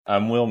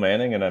I'm Will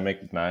Manning, and I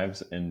make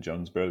knives in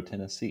Jonesboro,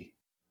 Tennessee.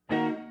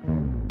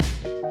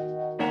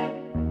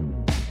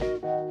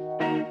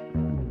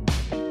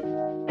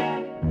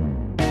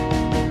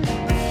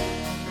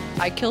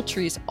 I kill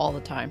trees all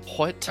the time.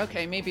 What?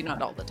 Okay, maybe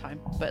not all the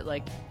time, but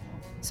like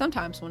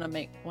sometimes when I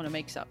make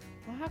stuff.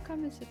 Well, how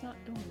come is it not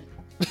doing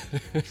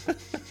it?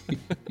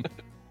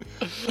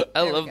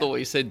 I love the way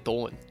you say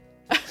doing.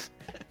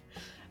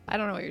 I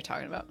don't know what you're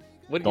talking about.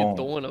 What are you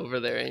doing over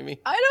there, Amy?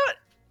 I don't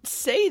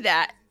say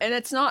that, and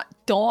it's not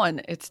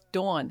dawn. It's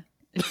dawn.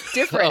 It's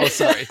different. Oh,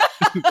 sorry.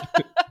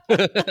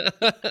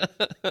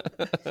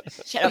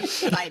 Shut up,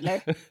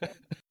 Beidler.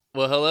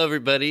 Well, hello,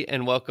 everybody,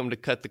 and welcome to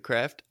Cut the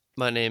Craft.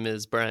 My name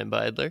is Brian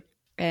Beidler.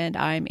 And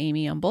I'm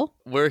Amy Umble.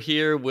 We're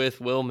here with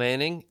Will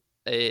Manning,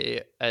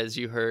 as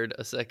you heard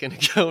a second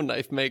ago,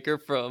 knife maker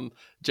from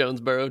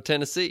Jonesboro,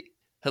 Tennessee.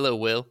 Hello,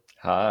 Will.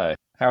 Hi.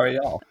 How are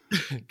y'all?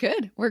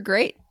 Good. We're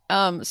great.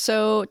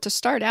 So to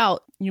start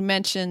out, you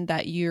mentioned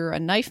that you're a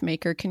knife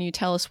maker. Can you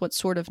tell us what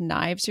sort of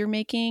knives you're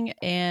making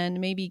and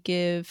maybe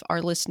give our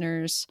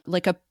listeners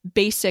like a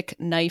basic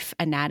knife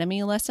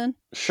anatomy lesson?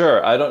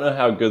 Sure. I don't know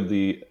how good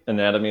the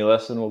anatomy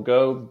lesson will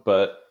go,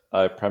 but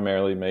I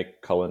primarily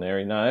make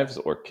culinary knives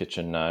or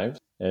kitchen knives.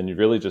 And you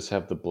really just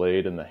have the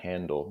blade and the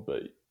handle,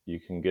 but you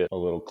can get a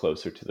little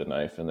closer to the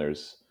knife. And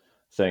there's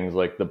things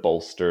like the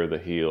bolster, the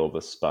heel,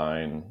 the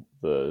spine,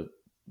 the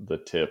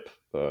tip,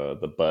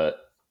 the butt.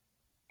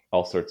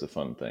 All sorts of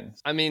fun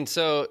things. I mean,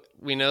 so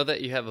we know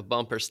that you have a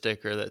bumper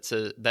sticker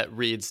that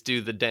reads,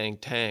 "Do the dang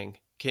tang."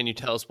 Can you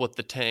tell us what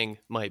the tang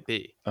might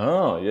be?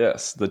 Oh,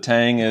 yes. The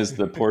tang is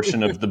the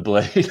portion of the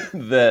blade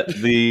that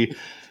the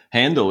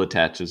handle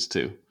attaches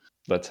to.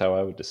 That's how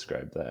I would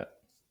describe that.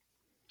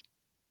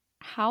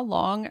 How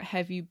long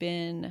have you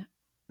been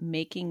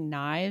making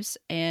knives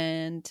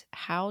and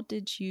how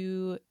did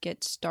you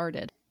get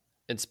started?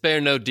 And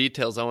spare no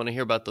details. I want to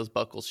hear about those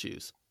buckle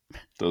shoes.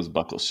 Those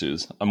buckle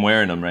shoes. I'm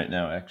wearing them right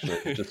now,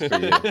 actually, just for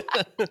you.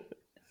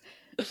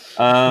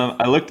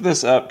 I looked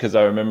this up because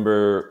I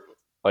remember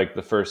like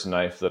the first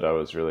knife that I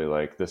was really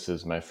like, this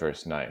is my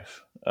first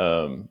knife.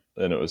 And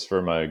it was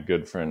for my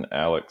good friend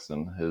Alex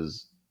and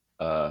his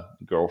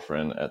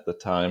girlfriend at the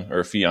time,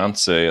 or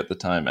fiance at the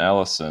time,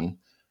 Allison,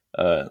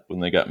 when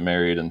they got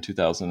married in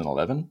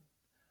 2011.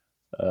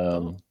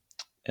 And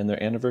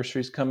their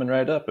anniversary's coming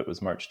right up. It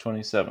was March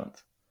 27th.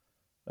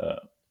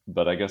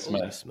 But I guess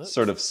my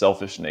sort of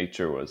selfish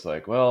nature was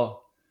like,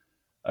 well,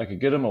 I could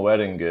get him a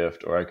wedding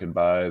gift or I could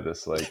buy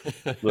this like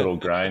little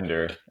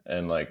grinder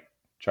and like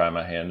try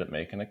my hand at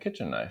making a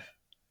kitchen knife.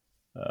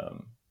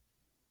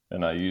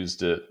 And I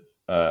used it.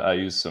 I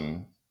used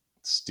some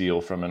steel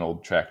from an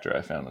old tractor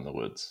I found in the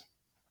woods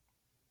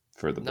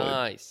for the blade.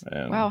 Nice.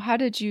 And wow, how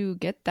did you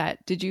get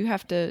that? Did you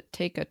have to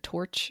take a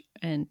torch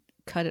and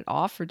cut it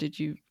off, or did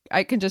you?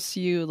 I can just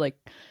see you like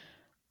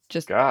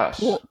just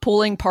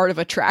pulling part of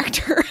a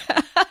tractor.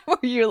 Were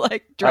you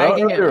like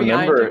dragging it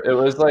behind you? It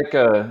was like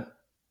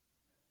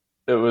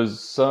it was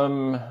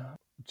some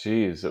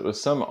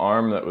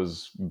arm that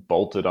was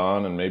bolted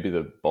on and maybe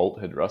the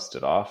bolt had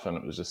rusted off and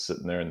it was just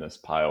sitting there in this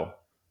pile.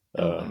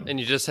 And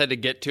you just had to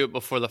get to it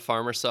before the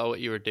farmer saw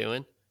what you were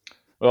doing?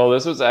 Well,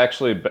 this was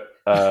actually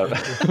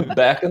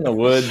back in the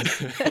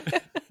woods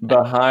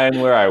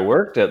behind where I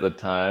worked at the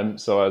time.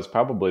 So I was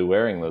probably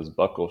wearing those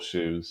buckle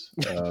shoes.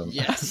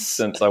 Yes.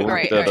 Since I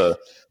worked at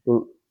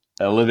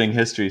a living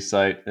history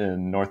site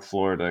in North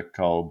Florida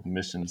called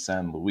Mission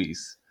San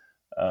Luis.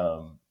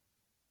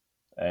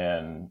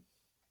 And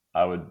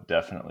I would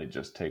definitely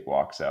just take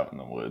walks out in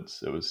the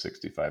woods. It was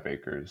 65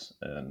 acres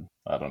and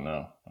I don't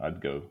know,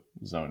 I'd go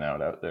zone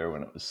out there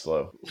when it was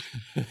slow.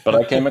 But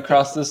I came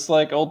across this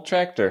like old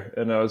tractor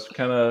and I was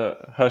kind of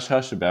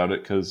hush about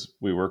it because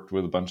we worked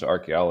with a bunch of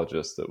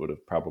archaeologists that would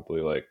have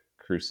probably like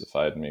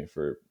crucified me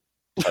for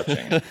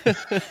touching it.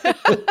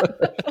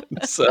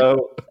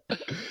 So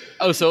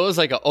it was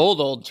like an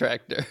old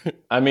tractor.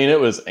 I mean, it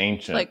was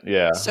ancient. Like,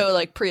 yeah. So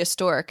like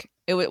prehistoric.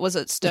 Was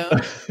it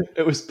stone?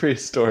 It was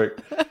prehistoric.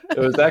 It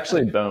was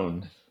actually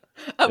bone.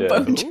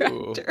 Bone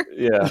tractor.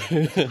 Yeah.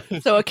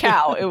 So a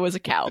cow. It was a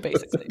cow,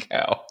 basically. A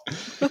cow.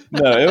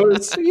 No, it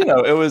was,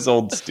 it was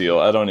old steel.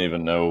 I don't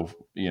even know,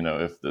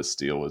 if the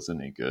steel was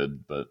any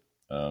good, but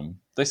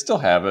they still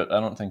have it. I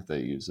don't think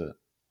they use it.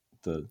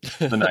 The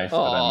knife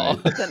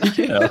that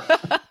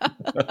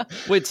I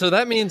made. Wait, so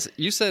that means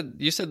you said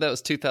that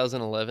was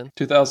 2011?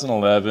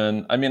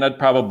 2011. I mean, I'd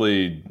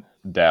probably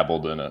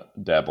dabbled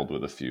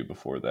with a few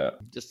before that.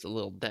 Just a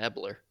little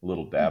dabbler.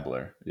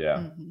 Yeah.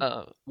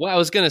 Mm-hmm. Well, I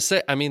was gonna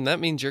say, I mean, that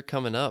means you're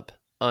coming up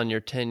on your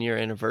 10-year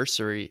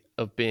anniversary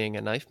of being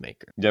a knife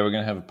maker. Yeah, we're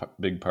gonna have a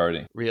big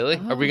party. Really?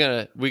 Oh. Are we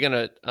gonna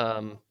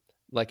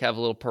like have a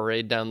little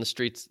parade down the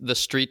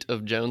street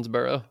of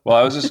Jonesboro? Well,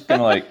 I was just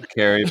gonna like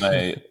carry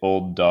my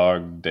old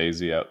dog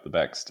Daisy out the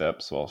back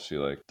steps while she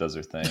like does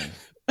her thing.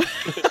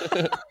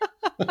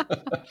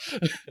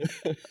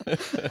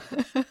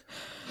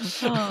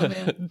 Oh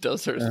man,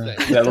 does her thing.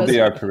 That'll be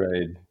our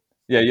parade.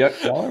 Yeah,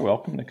 y'all are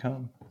welcome to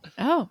come.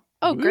 Oh,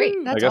 great!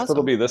 That's I guess awesome.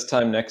 it'll be this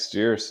time next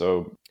year.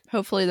 So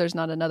hopefully, there's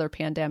not another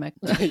pandemic.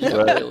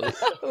 Yeah, really.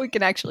 we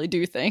can actually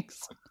do things.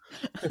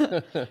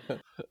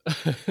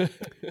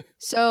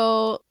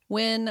 So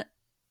when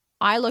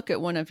I look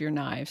at one of your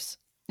knives,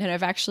 and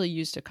I've actually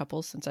used a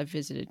couple since I've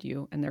visited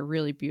you, and they're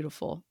really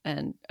beautiful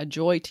and a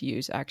joy to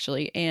use,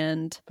 actually.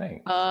 And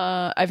Thanks.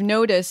 I've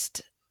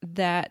noticed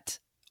that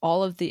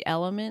all of the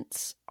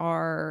elements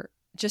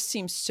just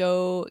seem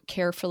so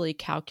carefully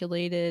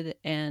calculated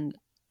and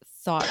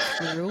thought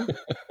through.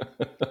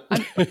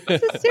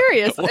 This is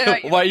serious.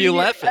 Why are you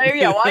laughing?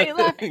 Yeah, why are you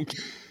laughing?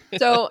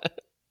 So,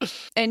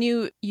 and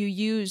you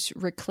use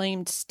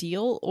reclaimed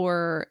steel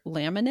or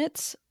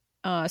laminates,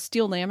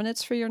 steel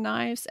laminates for your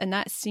knives, and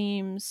that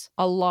seems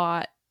a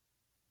lot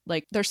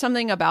like there's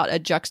something about a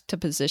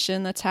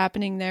juxtaposition that's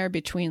happening there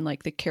between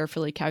like the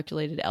carefully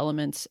calculated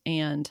elements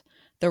and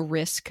the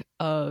risk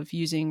of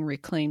using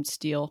reclaimed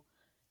steel.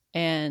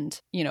 And,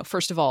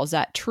 first of all, is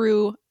that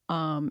true?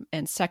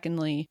 And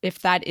secondly, if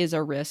that is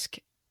a risk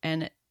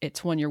and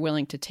it's one you're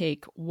willing to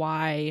take,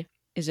 why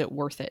is it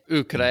worth it?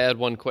 Ooh, could I add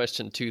one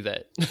question to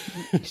that?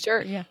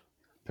 Sure, yeah.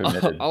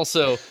 Permitted.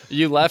 Also,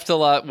 you laughed a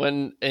lot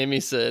when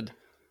Amy said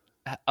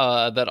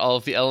that all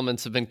of the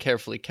elements have been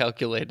carefully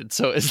calculated.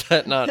 So is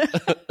that not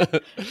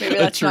Maybe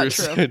that's not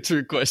true.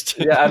 True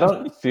question? Yeah, I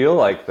don't feel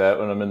like that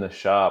when I'm in the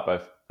shop.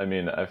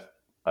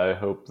 I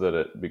hope that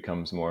it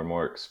becomes more and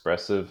more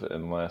expressive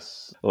and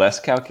less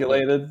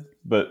calculated,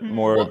 but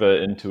more of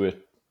an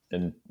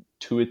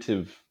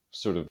intuitive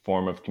sort of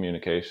form of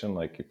communication,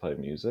 like you play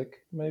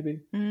music,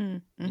 maybe.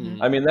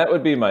 Mm-hmm. I mean, that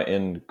would be my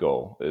end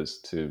goal, is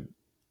to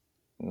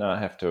not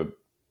have to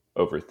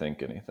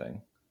overthink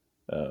anything.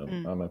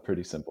 I'm a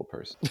pretty simple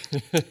person.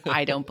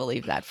 I don't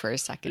believe that for a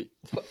second.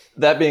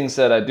 That being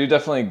said, I do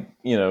definitely,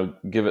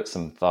 give it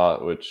some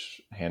thought,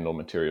 which handle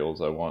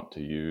materials I want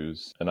to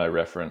use. And I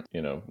reference,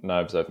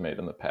 knives I've made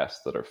in the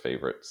past that are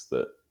favorites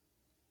that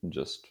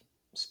just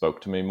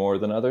spoke to me more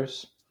than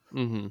others.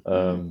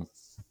 Mm-hmm.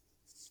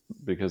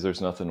 Because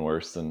there's nothing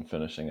worse than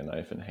finishing a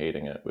knife and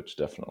hating it, which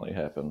definitely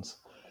happens.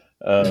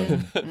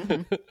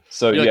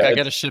 So You're yeah, I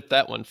got to ship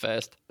that one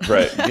fast.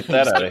 Right, get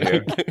that out of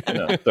here.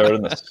 Throw it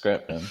in the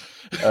scrap bin.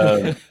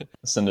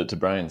 Send it to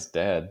Brian's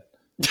dad.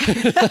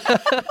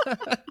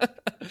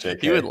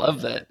 He would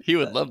love that.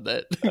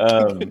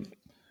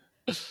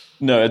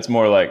 No, it's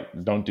more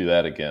like, don't do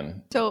that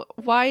again. So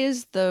why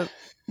is the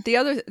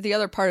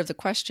other part of the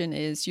question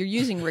is you're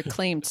using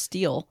reclaimed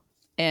steel,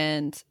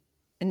 and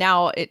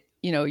now it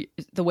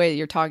the way that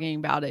you're talking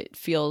about it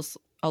feels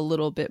a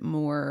little bit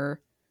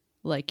more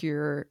like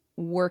you're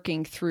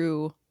working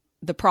through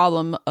the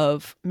problem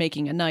of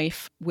making a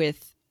knife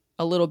with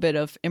a little bit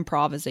of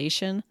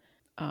improvisation,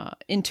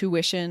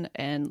 intuition,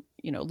 and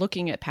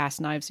looking at past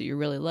knives that you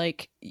really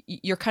like.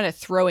 You're kind of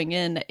throwing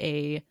in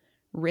a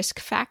risk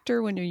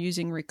factor when you're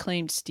using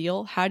reclaimed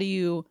steel. How do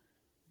you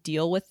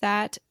deal with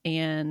that,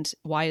 and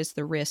why is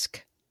the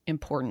risk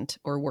important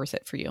or worth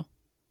it for you?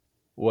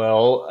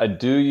 Well, I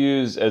do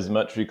use as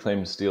much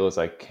reclaimed steel as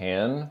I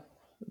can.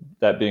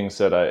 That being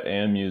said, I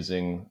am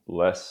using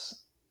less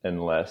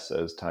and less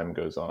as time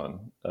goes on,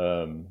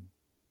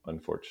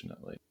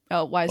 unfortunately.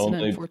 Oh, why is it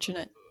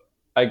unfortunate?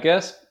 I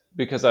guess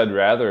because I'd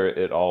rather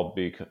it all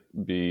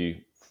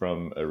be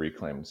from a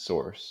reclaimed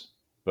source.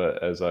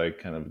 But as I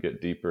kind of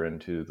get deeper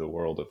into the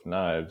world of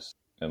knives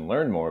and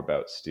learn more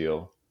about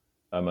steel,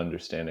 I'm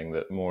understanding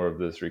that more of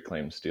this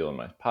reclaimed steel in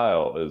my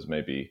pile is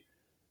maybe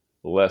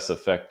less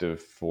effective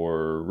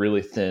for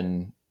really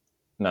thin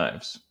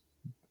knives.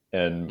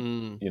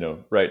 And,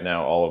 right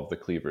now, all of the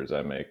cleavers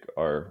I make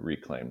are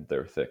reclaimed.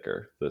 They're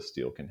thicker. The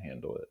steel can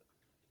handle it.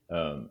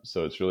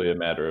 So it's really a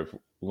matter of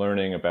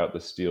learning about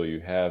the steel you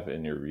have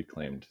in your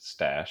reclaimed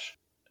stash.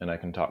 And I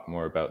can talk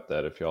more about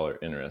that if y'all are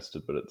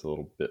interested, but it's a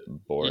little bit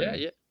boring.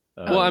 Yeah.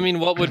 Well, I mean,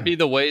 what would be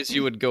the ways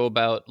you would go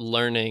about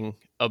learning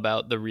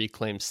about the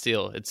reclaimed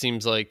steel? It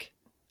seems like,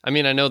 I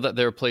know that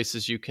there are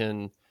places you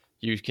can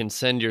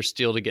send your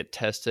steel to get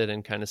tested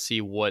and kind of see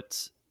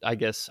what's, I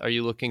guess, are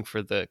you looking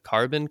for the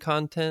carbon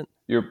content?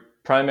 You're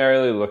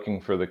primarily looking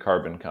for the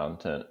carbon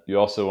content. You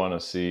also want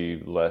to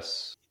see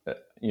less,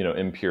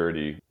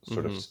 impurity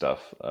sort of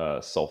stuff.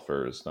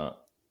 Sulfur is not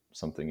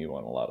something you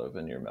want a lot of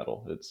in your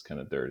metal. It's kind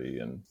of dirty,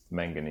 and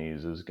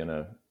manganese is going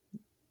to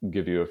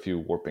give you a few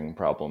warping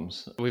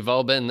problems. We've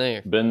all been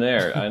there.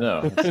 I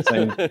know.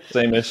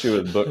 Same issue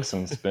with books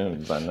and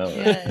spoons. I know.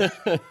 Yeah.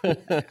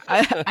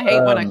 I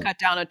hate when I cut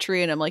down a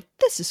tree and I'm like,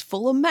 this is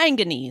full of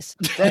manganese.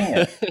 Dang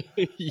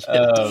it.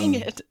 Dang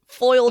it.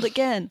 Foiled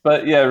again.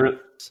 But yeah,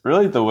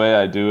 really the way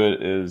I do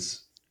it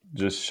is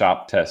just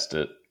shop test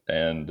it.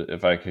 And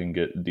if I can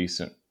get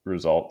decent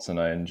results and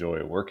I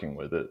enjoy working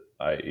with it,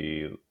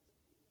 i.e.,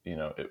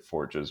 it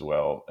forges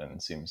well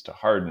and seems to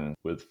harden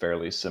with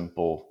fairly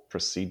simple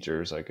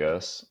procedures, I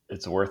guess,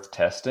 it's worth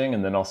testing.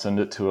 And then I'll send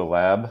it to a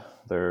lab.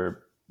 The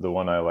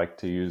one I like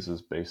to use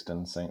is based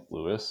in St.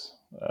 Louis.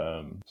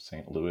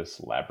 St.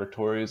 Louis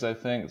Laboratories, I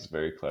think. It's a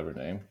very clever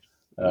name.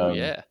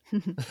 Yeah.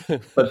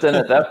 But then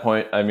at that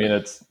point,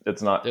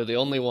 it's not... They're the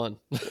only one.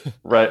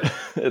 Right.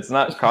 It's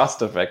not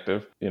cost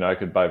effective. I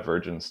could buy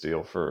virgin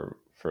steel for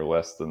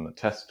less than the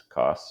test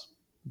costs.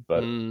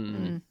 But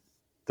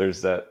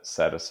there's that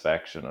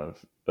satisfaction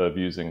of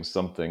using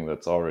something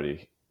that's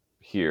already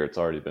here. It's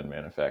already been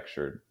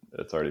manufactured.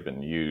 It's already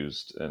been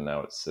used, and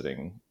now it's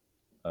sitting.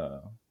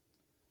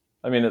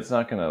 I mean, it's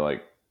not going to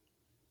like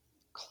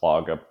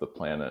clog up the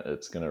planet.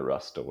 It's going to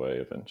rust away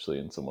eventually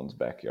in someone's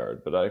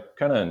backyard. But I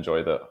kind of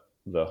enjoy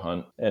the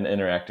hunt and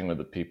interacting with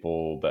the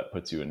people that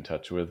puts you in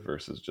touch with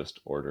versus just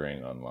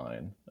ordering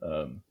online.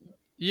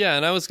 Yeah,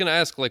 and I was going to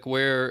ask, like,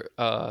 where,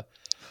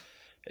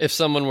 if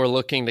someone were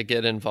looking to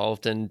get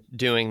involved in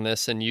doing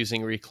this and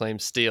using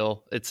reclaimed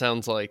steel, it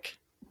sounds like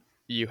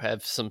you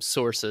have some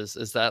sources.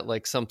 Is that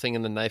like something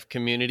in the knife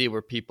community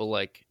where people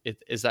like,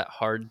 is that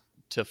hard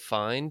to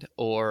find,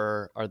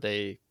 or are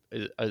they,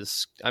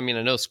 I mean,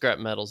 I know scrap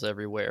metal's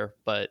everywhere,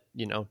 but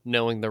you know,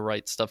 knowing the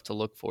right stuff to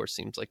look for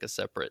seems like a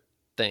separate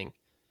thing.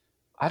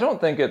 I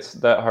don't think it's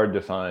that hard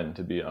to find,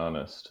 to be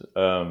honest.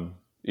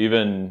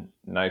 Even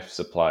knife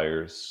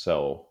suppliers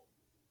sell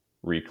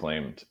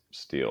reclaimed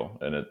steel,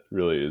 and it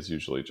really is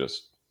usually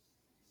just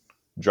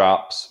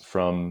drops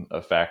from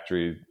a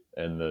factory,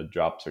 and the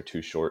drops are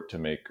too short to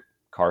make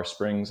car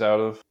springs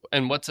out of.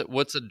 And what's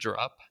a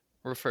drop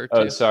referred to?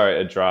 Oh, sorry,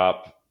 a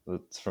drop.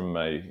 That's from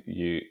my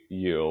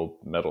ye old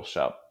metal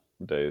shop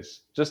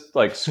days. Just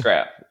like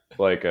scrap,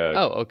 like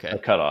a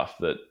cutoff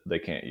that they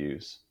can't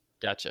use.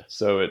 Gotcha.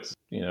 So it's,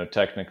 you know,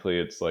 technically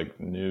it's like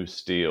new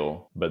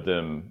steel, but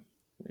then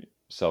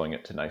selling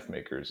it to knife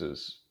makers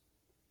is,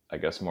 I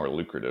guess, more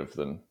lucrative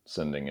than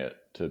sending it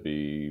to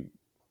be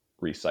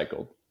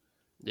recycled.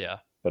 Yeah.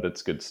 But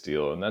it's good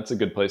steel, and that's a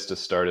good place to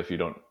start if you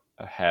don't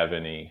have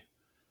any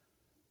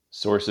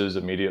sources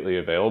immediately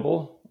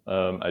available.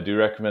 I do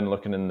recommend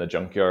looking in the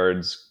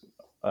junkyards,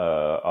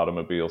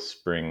 automobile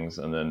springs,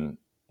 and then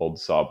old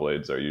saw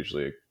blades are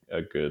usually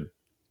a good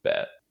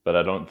bet. But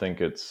I don't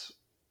think it's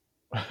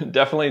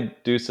definitely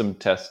do some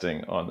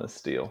testing on the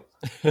steel.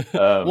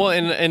 Well,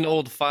 and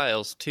old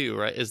files too,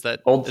 right? Is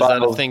that old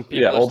files, that a thing?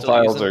 Yeah, old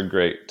files are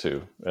great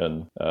too,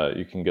 and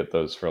you can get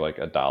those for like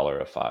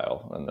 $1 a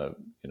file, and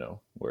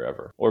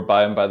wherever, or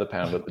buy them by the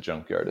pound at the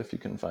junkyard if you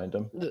can find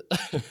them.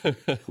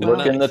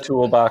 Look in the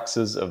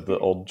toolboxes of the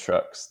old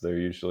trucks; they're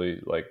usually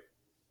like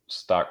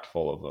stocked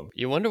full of them.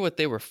 You wonder what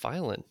they were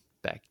filing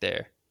back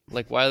there.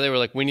 Like why they were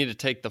like, we need to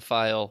take the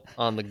file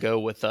on the go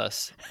with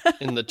us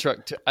in the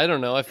truck. I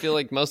don't know. I feel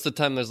like most of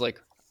the time there's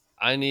like,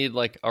 I need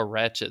like a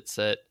ratchet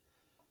set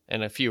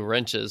and a few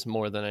wrenches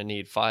more than I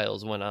need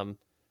files when I'm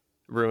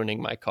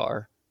ruining my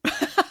car.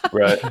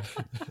 Right.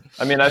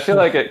 I mean, I feel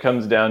like it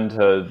comes down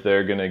to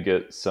they're going to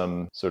get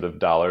some sort of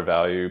dollar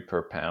value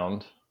per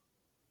pound.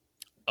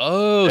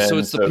 Oh, and so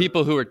it's the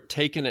people who are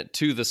taking it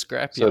to the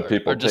scrapyard,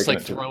 people are just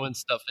like throwing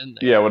stuff in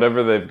there. Yeah,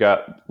 whatever they've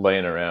got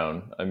laying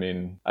around. I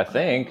mean, I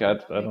think, I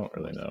don't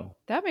really know.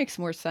 That makes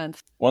more sense.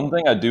 One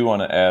thing I do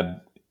want to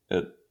add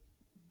at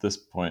this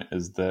point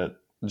is that,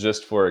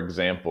 just for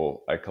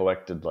example, I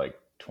collected like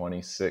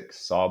 26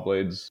 saw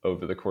blades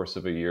over the course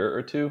of a year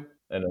or two,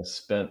 and I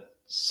spent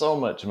so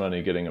much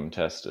money getting them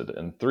tested,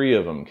 and 3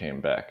 of them came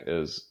back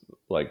as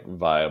like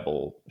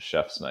viable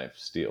chef's knife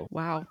steel.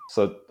 Wow.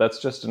 So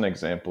that's just an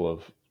example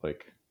of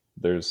like,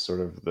 there's sort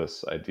of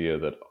this idea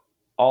that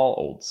all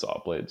old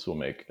saw blades will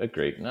make a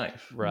great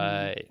knife.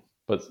 Right.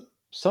 But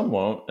some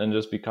won't, and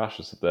just be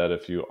cautious of that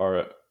if you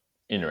are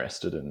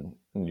interested in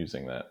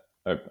using that.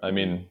 I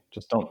mean,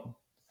 just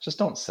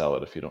don't sell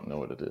it if you don't know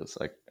what it is.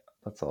 Like,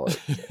 that's all I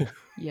say.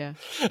 Yeah.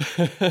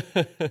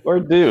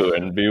 Or do,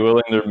 and be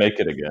willing to make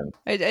it again.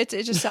 It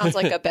just sounds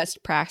like a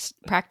best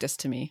practice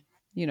to me.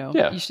 You know,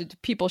 yeah.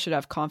 People should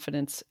have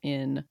confidence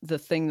in the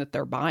thing that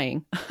they're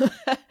buying,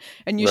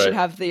 and you should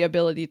have the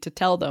ability to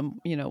tell them,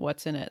 you know,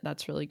 what's in it.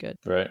 That's really good.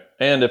 Right.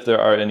 And if there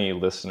are any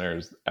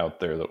listeners out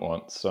there that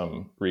want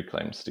some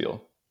reclaimed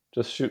steel,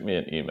 just shoot me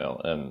an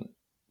email and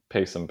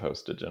pay some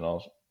postage, and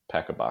I'll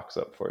pack a box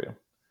up for you.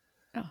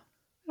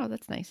 Oh,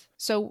 that's nice.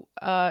 So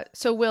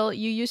Will,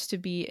 you used to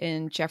be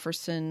in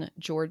Jefferson,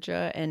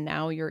 Georgia, and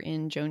now you're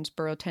in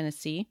Jonesboro,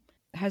 Tennessee.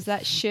 Has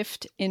that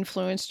shift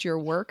influenced your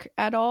work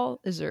at all?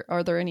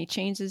 Are there any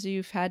changes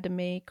you've had to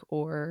make,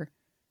 or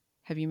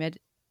have you met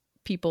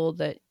people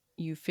that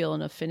you feel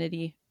an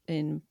affinity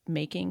in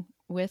making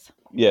with?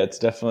 Yeah, it's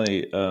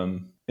definitely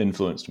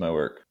influenced my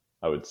work.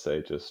 I would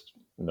say just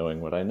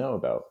knowing what I know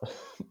about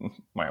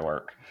my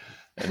work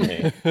and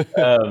me.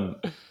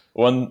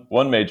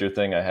 One major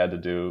thing I had to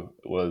do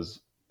was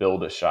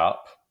build a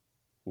shop,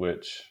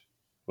 which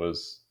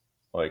was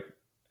like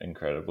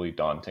incredibly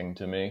daunting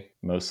to me,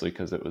 mostly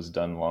because it was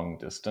done long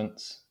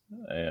distance,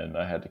 and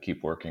I had to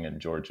keep working in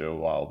Georgia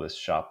while this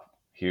shop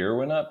here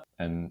went up.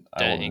 And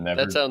Dang,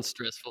 that sounds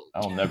stressful.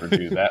 I'll never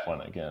do that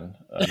one again.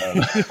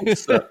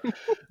 So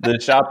the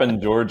shop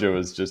in Georgia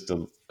was just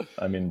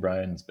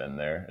Brian's been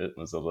there. It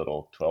was a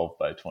little 12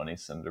 by 20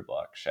 cinder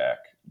block shack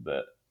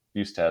that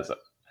used to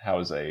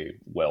house a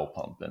well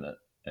pump in it,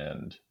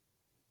 and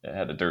it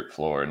had a dirt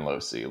floor and low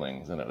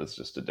ceilings, and it was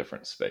just a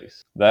different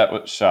space.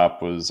 That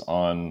shop was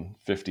on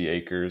 50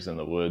 acres in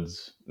the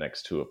woods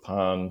next to a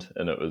pond,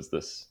 and it was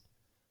this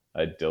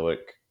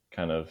idyllic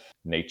kind of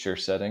nature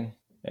setting.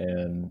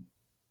 And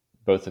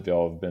both of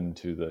y'all have been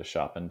to the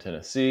shop in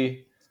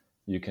Tennessee.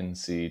 you can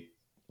see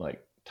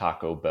like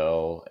Taco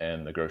Bell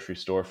and the grocery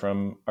store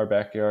from our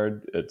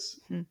backyard. It's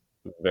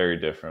very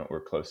different.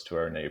 We're close to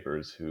our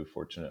neighbors who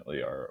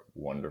fortunately are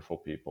wonderful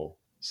people.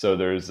 So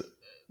there's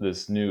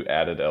this new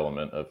added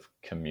element of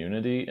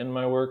community in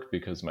my work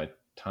because my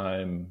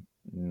time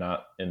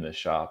not in the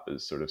shop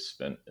is sort of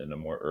spent in a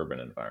more urban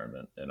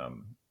environment, and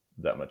I'm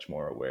that much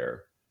more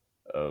aware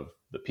of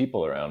the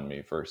people around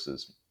me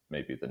versus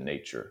maybe the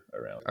nature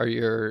around. Are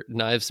your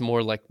knives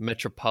more like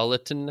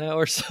metropolitan now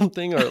or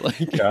something? Or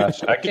like,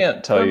 gosh, I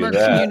can't tell you more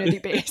that. community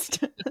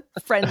based,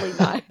 friendly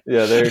knife.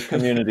 Yeah, they're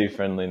community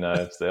friendly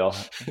knives. They all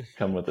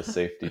come with a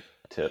safety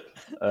tip.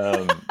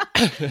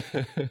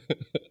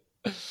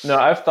 No,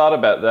 I've thought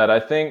about that.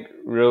 I think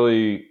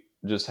really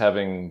just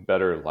having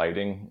better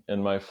lighting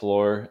in my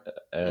floor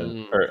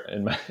and or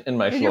in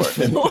my floor.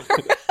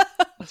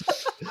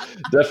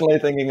 Definitely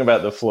thinking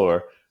about the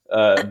floor.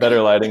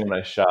 Better lighting in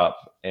my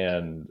shop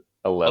and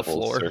a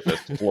level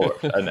surface floor,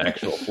 an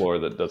actual floor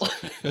that doesn't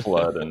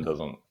flood and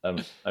doesn't.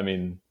 I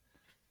mean,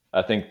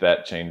 I think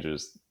that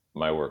changes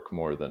my work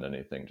more than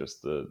anything.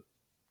 Just the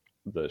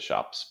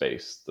shop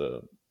space,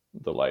 the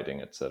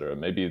lighting, etc.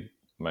 Maybe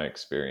my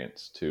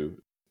experience too.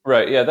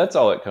 Right. Yeah, that's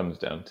all it comes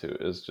down to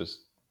is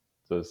just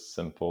the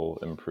simple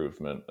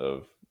improvement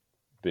of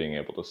being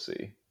able to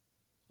see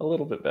a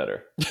little bit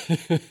better.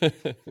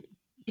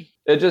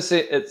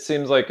 It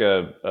seems like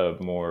a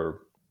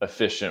more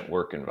efficient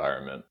work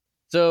environment.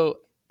 So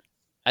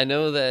I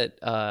know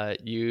that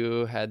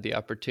you had the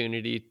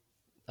opportunity,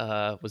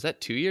 was that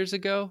 2 years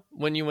ago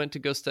when you went to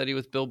go study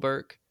with Bill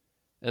Burke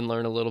and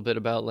learn a little bit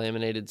about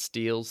laminated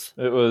steels?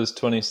 It was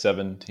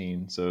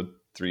 2017, so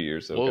 3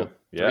 years ago. Whoa,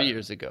 yeah. 3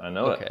 years ago. I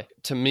know okay. it.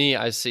 To me,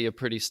 I see a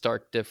pretty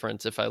stark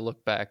difference if I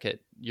look back at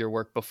your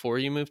work before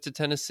you moved to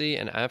Tennessee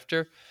and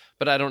after.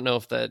 But I don't know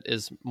if that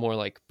is more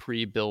like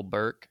pre-Bill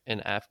Burke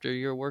and after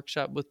your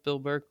workshop with Bill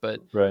Burke.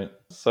 But right.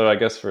 So I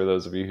guess for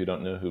those of you who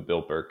don't know who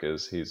Bill Burke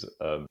is, he's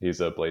a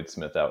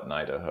bladesmith out in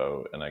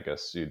Idaho, and I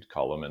guess you'd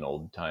call him an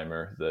old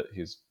timer. That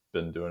he's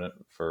been doing it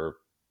for,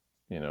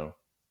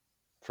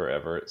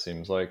 forever. It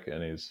seems like,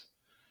 and he's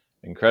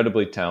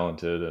incredibly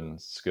talented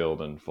and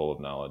skilled and full of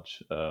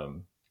knowledge.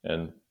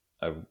 And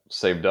I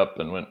saved up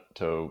and went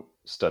to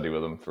study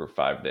with him for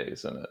 5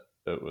 days, and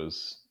it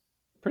was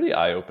pretty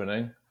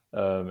eye-opening.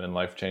 And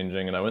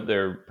life-changing. And I went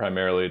there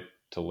primarily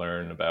to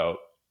learn about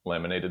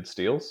laminated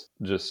steels.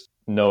 Just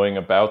knowing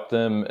about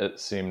them, it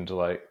seemed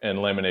like,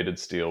 and laminated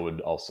steel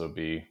would also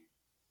be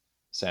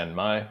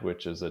sanmai,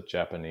 which is a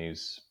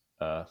Japanese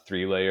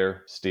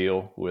 3-layer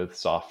steel with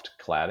soft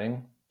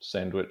cladding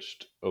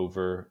sandwiched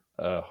over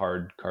a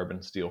hard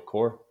carbon steel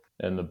core.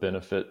 And the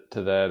benefit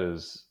to that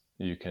is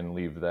you can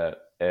leave that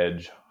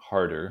edge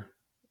harder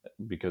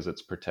because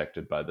it's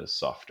protected by this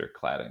softer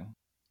cladding.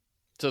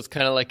 So it's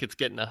kind of like it's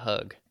getting a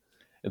hug.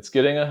 It's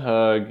getting a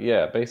hug.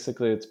 Yeah,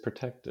 basically it's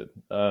protected.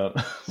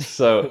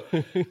 So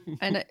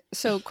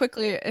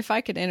quickly, if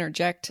I could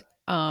interject,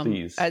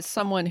 please. As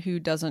someone who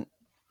doesn't,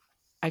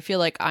 I feel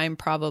like I'm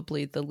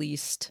probably the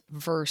least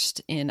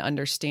versed in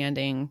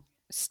understanding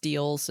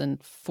steels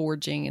and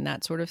forging and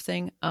that sort of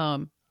thing.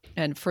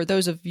 And for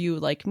those of you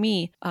like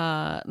me,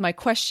 my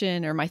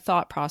question or my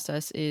thought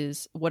process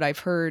is what I've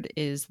heard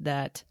is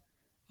that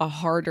a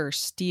harder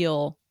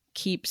steel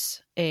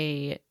keeps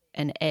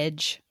an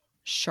edge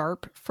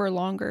sharp for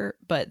longer,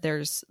 but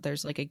there's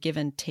like a give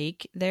and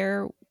take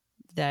there,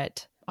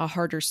 that a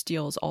harder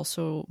steel is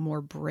also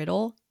more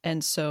brittle.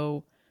 And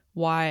so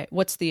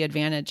what's the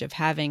advantage of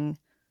having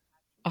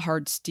a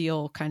hard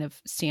steel kind of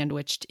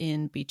sandwiched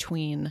in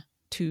between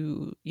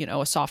to,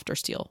 a softer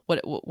steel?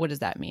 What does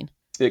that mean?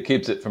 It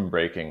keeps it from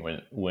breaking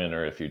when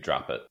or if you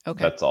drop it.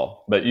 Okay. That's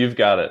all. But you've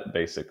got it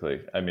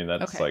basically. I mean,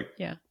 that's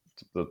yeah.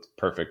 The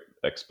perfect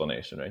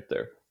explanation right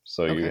there.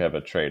 So you have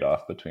a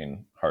trade-off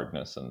between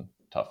hardness and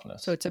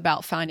toughness. So it's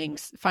about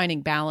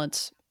finding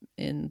balance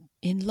in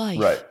life,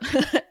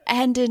 right?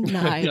 And in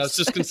knives. Yeah, I was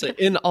just gonna say,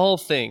 in all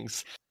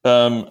things.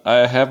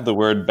 I have the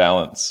word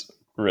balance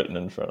written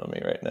in front of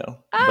me right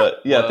now.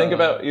 But yeah, think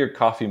about your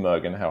coffee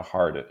mug and how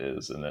hard it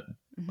is, and it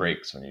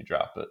breaks when you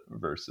drop it,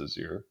 versus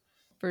your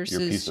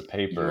piece of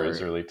paper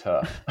is really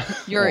tough.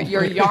 Your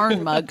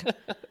yarn mug.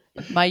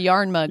 My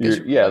yarn mug is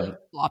really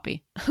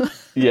floppy.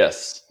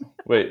 Yes.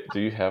 Wait, do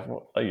you have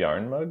a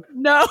yarn mug?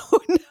 No.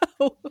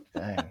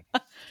 Dang.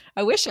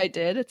 I wish I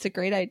did. It's a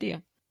great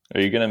idea. Are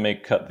you going to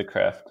make Cut the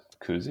Craft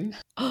koozies?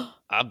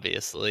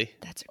 Obviously.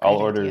 That's a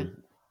great idea.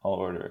 I'll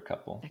order a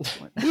couple.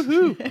 Excellent.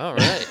 Woohoo. All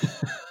right.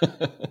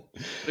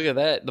 Look at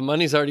that. The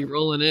money's already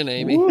rolling in,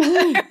 Amy.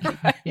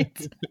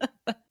 Right.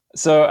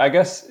 So I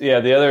guess, the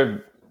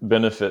other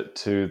benefit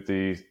to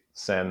the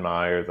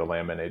sanmai or the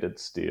laminated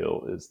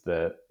steel is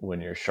that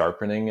when you're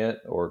sharpening it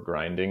or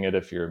grinding it,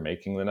 if you're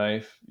making the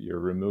knife, you're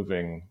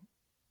removing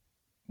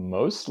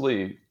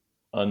mostly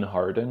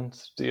unhardened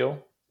steel,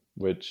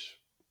 which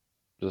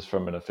just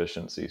from an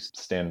efficiency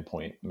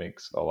standpoint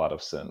makes a lot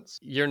of sense.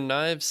 Your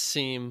knives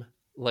seem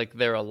like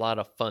they're a lot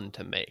of fun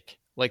to make,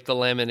 like the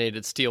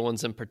laminated steel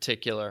ones in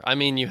particular. I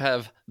mean, you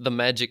have the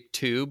magic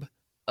tube.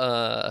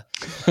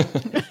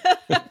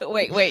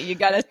 Wait, you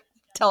gotta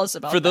Tell us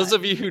about For that. those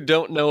of you who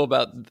don't know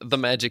about the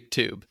magic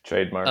tube,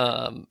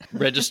 Trademark.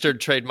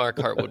 Registered trademark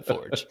Heartwood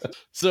Forge.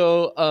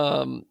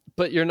 So,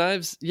 but your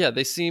knives, yeah,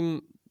 they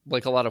seem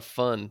like a lot of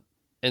fun.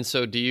 And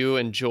so do you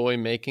enjoy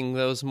making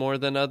those more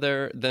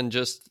than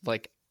just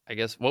like, I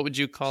guess, what would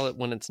you call it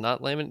when it's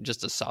not laminate?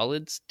 Just a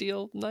solid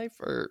steel knife?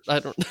 Or I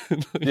don't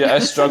Yeah, I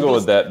struggle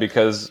with that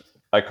because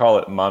I call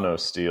it mono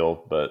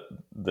steel, but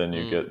then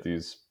you get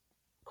these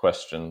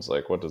questions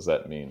like, what does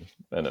that mean?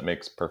 And it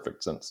makes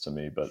perfect sense to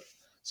me. But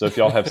so if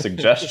y'all have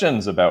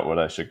suggestions about what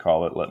I should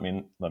call it, let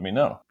me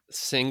know.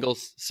 Single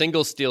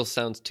steel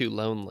sounds too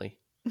lonely.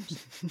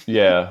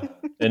 Yeah,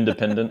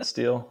 independent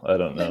steel. I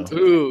don't know.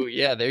 Ooh,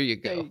 yeah, there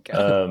you There go. you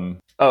go.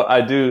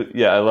 I do.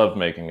 Yeah, I love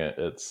making it.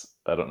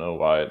 I don't know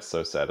why it's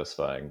so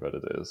satisfying, but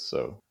it is.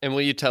 So, And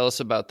will you tell us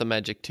about the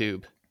magic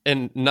tube?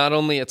 And not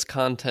only its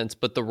contents,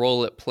 but the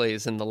role it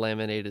plays in the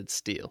laminated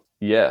steel.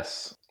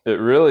 yes, it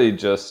really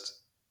just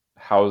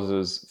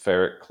houses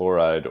ferric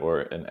chloride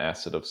or an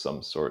acid of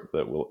some sort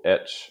that will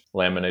etch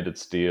laminated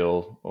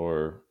steel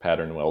or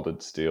pattern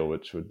welded steel,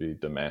 which would be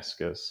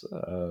Damascus,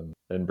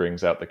 and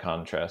brings out the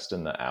contrast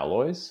in the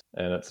alloys.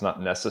 And it's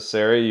not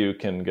necessary. You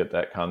can get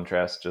that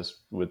contrast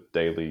just with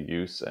daily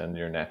use and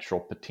your natural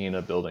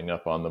patina building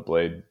up on the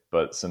blade.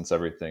 But since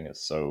everything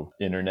is so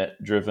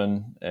internet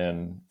driven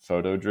and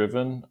photo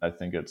driven, I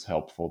think it's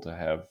helpful to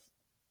have,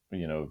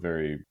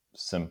 very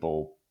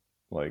simple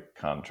like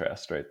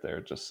contrast right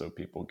there just so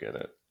people get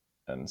it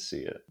and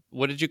see it.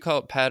 What did you call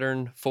it?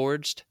 Pattern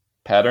forged?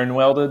 Pattern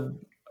welded?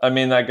 I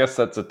mean, I guess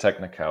that's a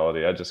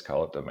technicality. I just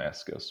call it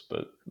Damascus,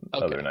 but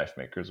Okay. other knife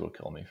makers will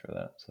kill me for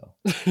that.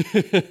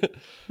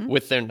 So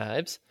With their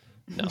knives?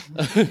 No.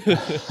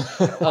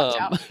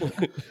 out.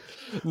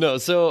 No,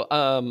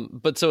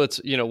 but so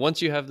it's,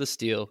 once you have the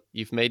steel,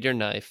 you've made your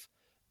knife,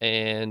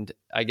 and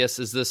I guess,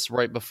 is this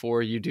right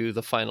before you do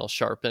the final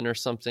sharpen or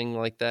something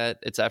like that?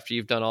 It's after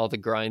you've done all the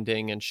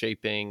grinding and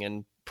shaping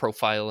and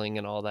profiling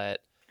and all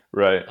that.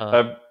 right.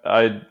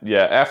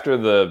 After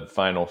the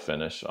final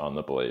finish on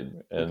the blade,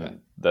 and Okay.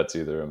 that's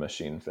either a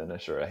machine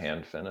finish or a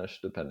hand finish,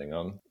 depending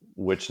on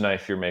which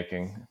knife you're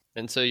making.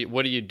 And so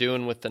what are you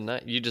doing with the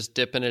knife? You just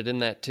dipping it in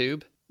that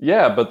tube?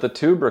 Yeah, but the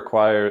tube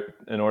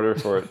in order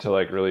for it to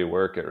like really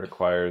work, it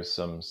requires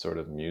some sort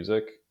of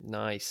music.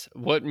 Nice.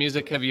 What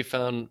music have you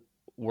found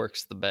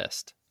works the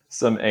best?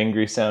 Some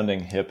angry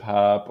sounding hip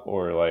hop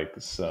or like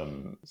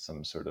some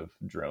sort of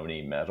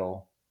droney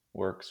metal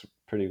works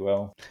pretty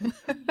well.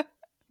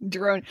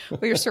 Drone. Well,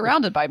 you're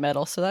surrounded by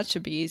metal, so that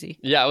should be easy.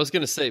 Yeah, I was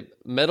going to say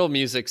metal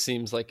music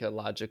seems like a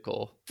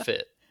logical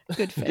fit.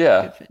 Good fit.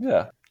 Yeah, Good fit.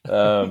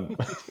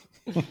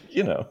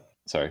 yeah.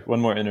 Sorry, one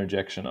more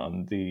interjection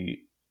on the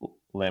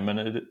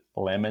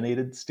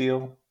laminated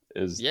steel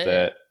is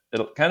that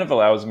it kind of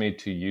allows me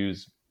to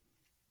use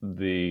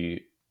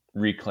the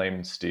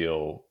reclaimed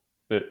steel,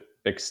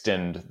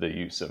 extend the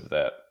use of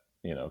that,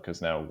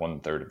 because now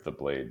 1/3 of the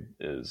blade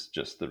is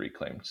just the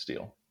reclaimed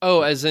steel.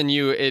 Oh, as in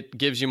it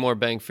gives you more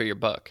bang for your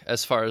buck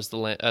as far as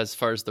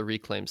the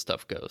reclaimed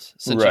stuff goes.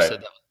 Since you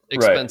said that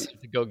was expensive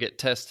to go get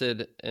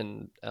tested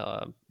and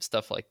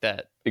stuff like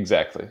that.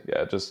 Exactly.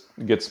 Yeah, it just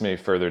gets me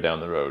further down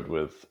the road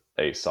with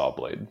a saw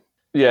blade.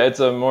 Yeah, it's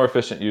a more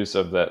efficient use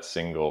of that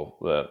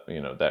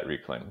that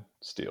reclaimed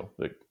steel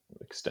that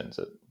extends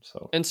it.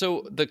 So. And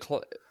so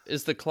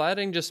is the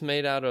cladding just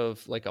made out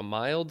of like a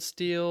mild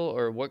steel,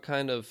 or what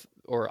kind of,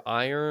 or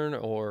iron,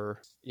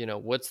 or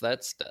what's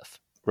that stuff?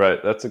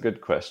 Right, that's a good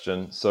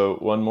question. So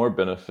one more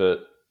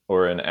benefit,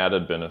 or an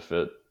added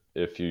benefit,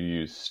 if you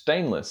use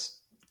stainless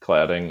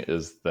cladding,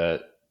 is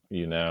that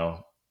you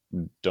now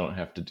don't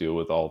have to deal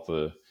with all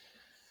the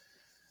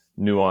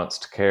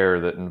nuanced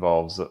care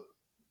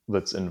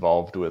that's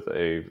involved with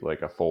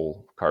a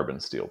full carbon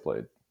steel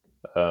blade.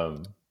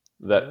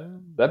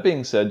 That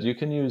being said, you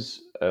can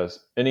use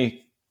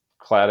any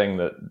cladding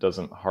that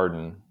doesn't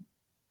harden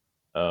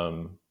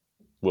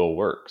will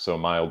work. So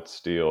mild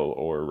steel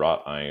or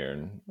wrought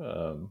iron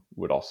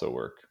would also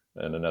work.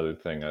 And another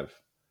thing I've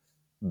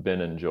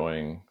been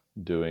enjoying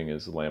doing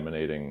is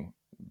laminating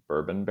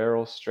bourbon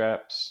barrel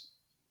straps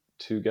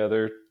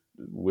together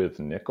with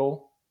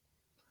nickel.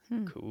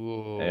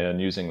 Cool. And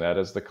using that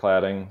as the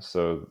cladding.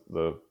 So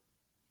the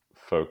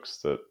folks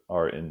that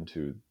are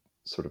into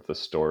sort of the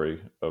story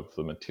of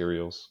the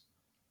materials.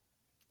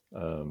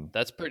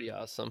 That's pretty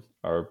awesome.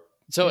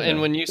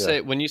 And when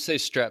you say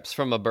straps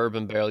from a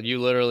bourbon barrel, you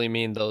literally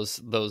mean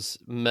those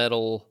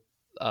metal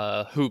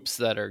hoops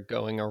that are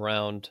going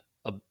around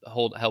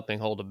helping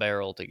hold a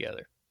barrel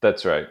together.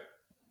 That's right.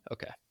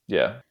 Okay.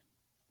 Yeah.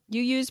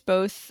 You use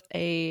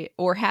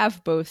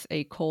have both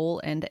a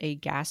coal and a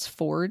gas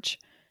forge.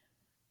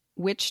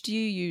 Which do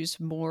you use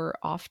more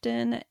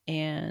often,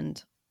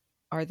 and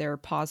are there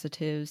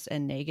positives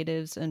and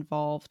negatives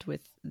involved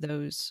with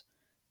those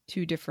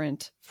two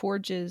different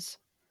forges?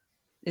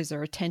 Is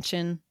there a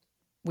tension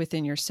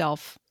within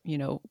yourself,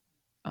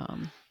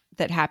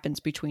 that happens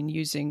between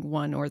using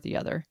one or the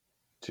other?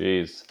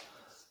 Jeez.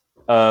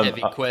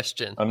 Heavy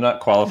question. I'm not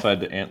qualified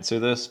to answer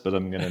this, but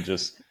I'm going to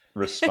just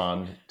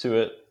respond to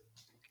it.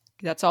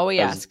 That's all we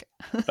ask.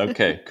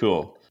 Okay,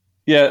 cool.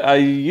 Yeah, I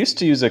used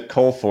to use a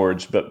coal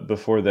forge, but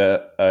before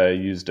that, I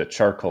used a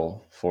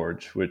charcoal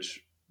forge,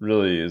 which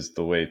really is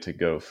the way to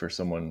go for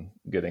someone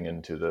getting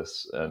into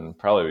this, and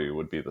probably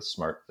would be the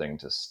smart thing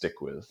to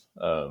stick with.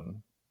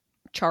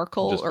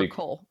 Charcoal Just or be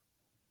coal?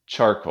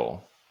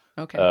 charcoal.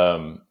 Okay.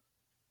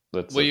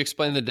 That's Will you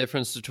explain the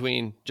difference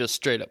between just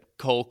straight up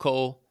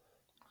coal,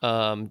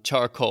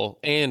 charcoal,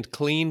 and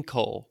clean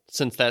coal,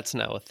 since that's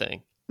now a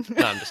thing?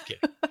 No, I'm just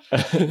kidding.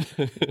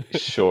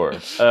 sure.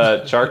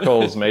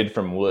 Charcoal is made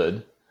from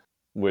wood,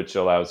 which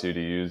allows you to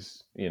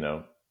use,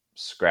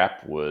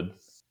 scrap wood.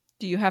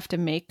 Do you have to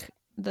make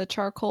the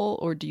charcoal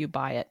or do you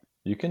buy it?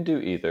 You can do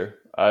either.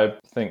 I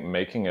think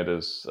making it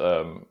is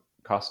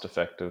cost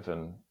effective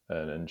and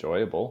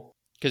enjoyable.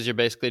 Because you're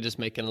basically just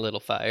making a little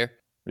fire.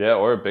 Yeah,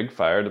 or a big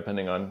fire,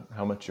 depending on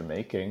how much you're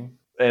making.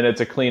 And it's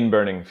a clean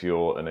burning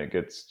fuel, and it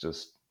gets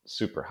just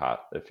super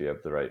hot if you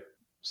have the right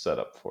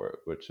setup for it,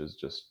 which is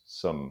just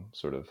some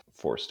sort of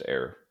forced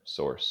air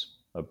source,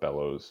 a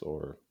bellows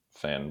or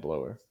fan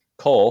blower.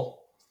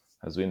 Coal,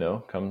 as we know,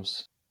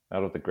 comes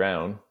out of the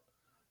ground,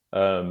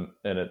 and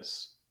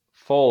it's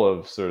full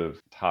of sort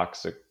of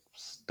toxic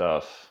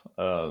stuff.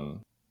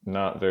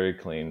 Not very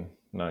clean,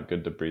 not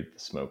good to breathe the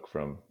smoke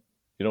from.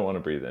 You don't want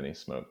to breathe any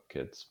smoke,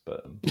 kids,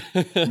 but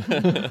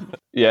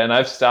yeah, and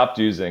I've stopped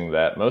using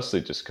that mostly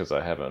just because I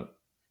haven't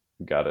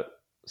got it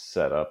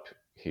set up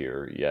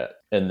here yet.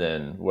 And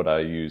then what I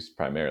use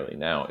primarily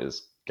now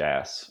is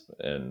gas,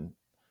 and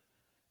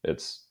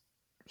it's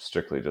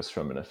strictly just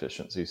from an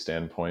efficiency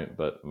standpoint.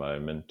 But my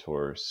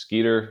mentor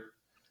Skeeter,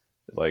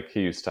 like,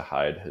 he used to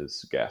hide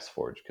his gas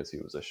forge because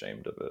he was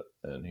ashamed of it,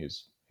 and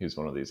he's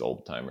one of these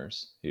old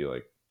timers. He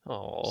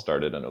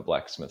started in a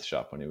blacksmith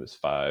shop when he was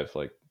 5,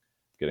 like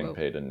getting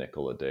paid a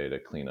nickel a day to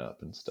clean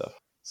up and stuff.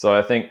 So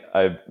I think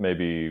I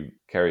maybe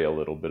carry a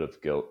little bit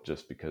of guilt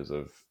just because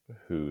of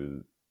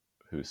who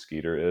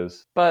Skeeter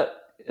is,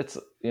 but it's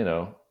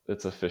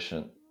it's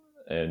efficient,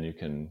 and you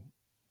can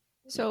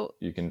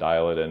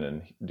dial it in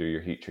and do your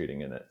heat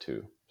treating in it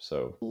too.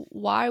 So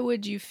why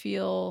would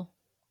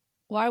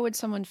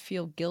someone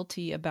feel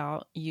guilty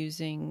about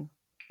using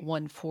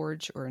one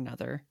forge or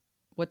another?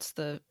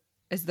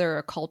 Is there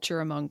a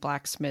culture among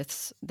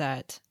blacksmiths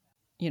that,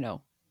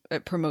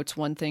 it promotes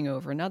one thing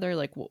over another?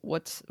 Like,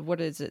 what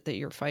is it that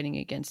you're fighting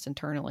against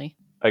internally?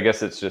 I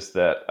guess it's just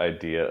that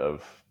idea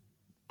of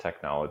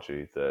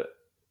technology that,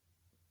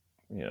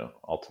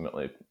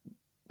 ultimately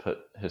put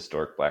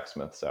historic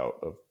blacksmiths out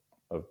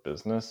of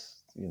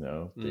business,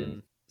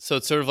 So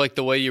it's sort of like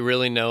the way you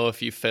really know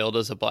if you failed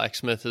as a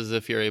blacksmith is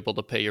if you're able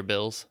to pay your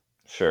bills.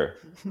 Sure.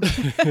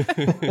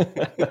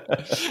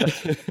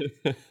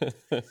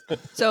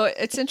 So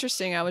it's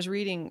interesting.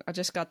 I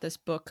just got this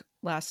book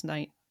last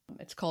night.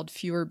 It's called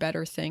Fewer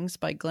Better Things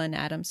by Glenn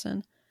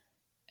Adamson.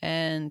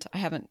 And I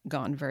haven't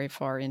gone very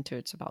far into it.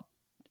 It's about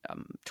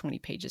 20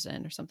 pages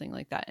in or something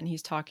like that. And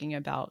he's talking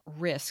about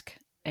risk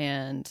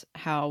and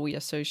how we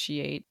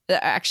associate.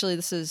 Actually,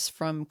 this is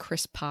from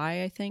Chris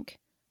Pye, I think.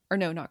 Or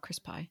no, not Chris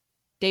Pye.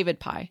 David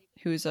Pye,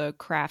 who's a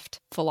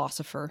craft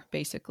philosopher,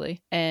 basically.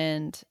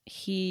 And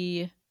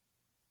he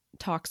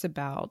talks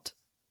about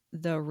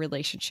the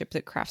relationship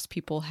that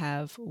craftspeople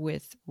have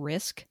with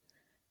risk.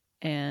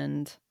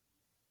 And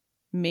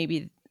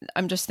maybe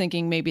I'm just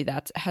thinking maybe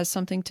that has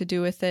something to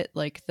do with it,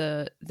 like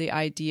the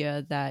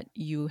idea that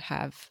you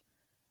have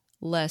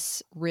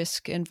less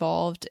risk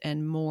involved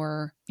and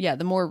more,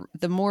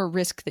 the more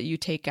risk that you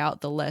take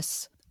out, the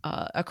less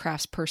a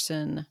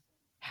craftsperson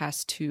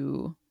has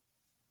to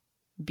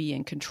be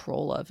in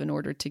control of in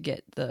order to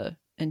get the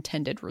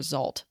intended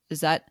result.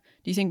 Do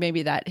you think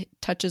maybe that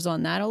touches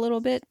on that a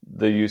little bit?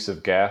 The use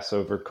of gas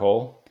over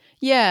coal?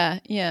 Yeah.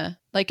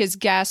 Like, is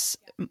gas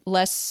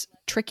less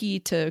tricky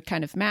to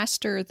kind of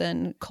master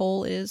than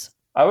coal is?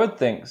 I would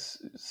think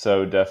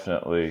so,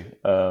 definitely.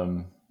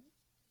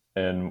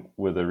 And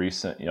with a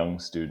recent young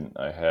student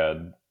I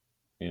had,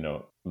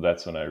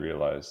 that's when I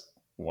realized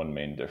one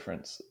main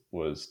difference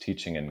was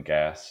teaching in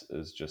gas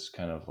is just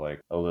kind of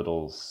like a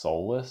little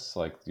soulless.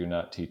 Like, you're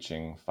not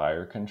teaching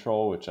fire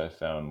control, which I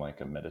found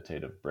like a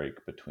meditative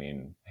break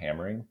between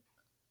hammering.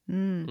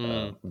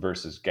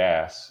 Versus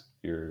gas,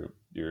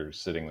 you're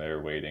sitting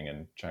there waiting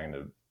and trying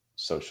to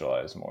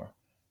socialize more,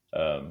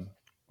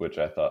 which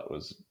I thought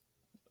was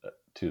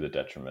to the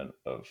detriment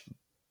of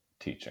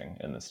teaching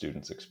and the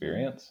student's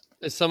experience.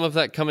 Is some of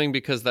that coming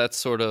because that's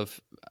sort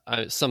of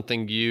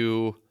something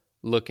you,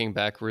 looking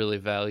back, really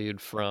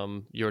valued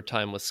from your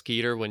time with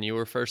Skeeter when you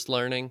were first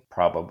learning?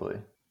 Probably.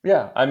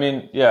 Yeah. I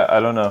mean, I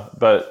don't know,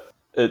 but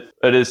it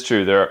is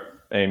true.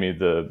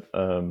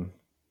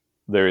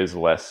 There is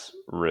less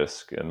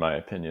risk, in my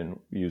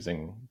opinion,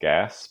 using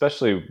gas,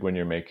 especially when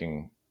you're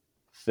making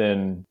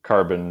thin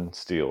carbon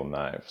steel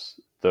knives.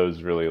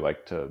 Those really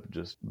like to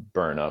just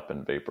burn up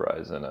and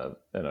vaporize in a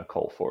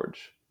coal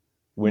forge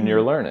when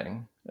you're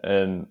learning.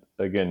 And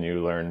again,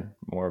 you learn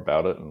more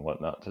about it and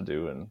what not to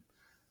do and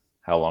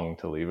how long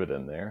to leave it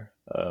in there.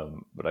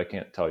 But I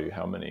can't tell you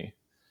how many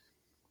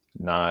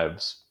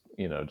knives,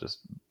 just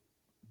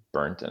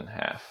burnt in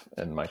half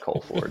in my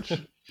coal forge.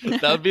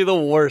 That would be the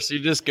worst.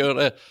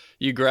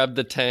 You grab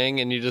the tang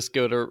and you just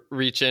go to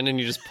reach in and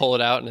you just pull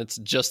it out and it's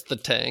just the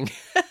tang.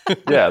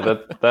 Yeah,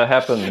 that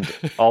happened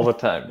all the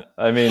time.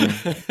 I mean,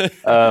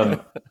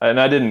 and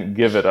I didn't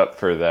give it up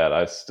for that.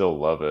 I still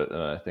love it,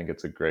 and I think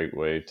it's a great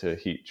way to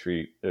heat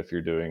treat if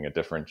you're doing a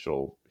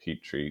differential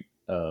heat treat.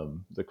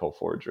 The coal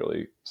forge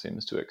really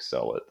seems to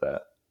excel at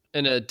that.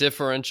 And a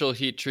differential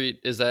heat treat,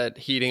 is that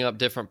heating up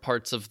different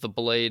parts of the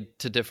blade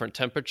to different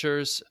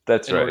temperatures?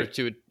 That's right.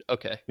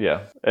 Okay.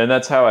 Yeah, and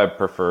that's how I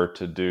prefer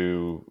to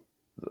do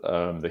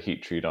the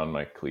heat treat on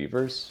my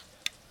cleavers.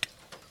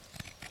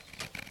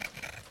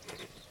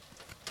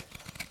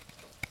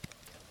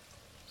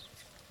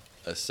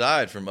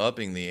 Aside from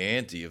upping the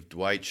ante of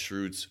Dwight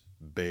Schrute's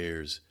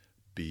Bears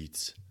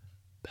Beats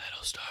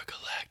Battlestar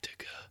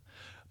Galactica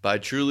by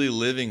truly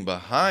living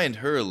behind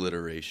her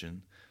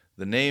alliteration,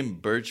 the name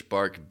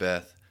Birchbark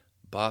Beth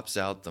bops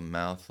out the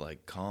mouth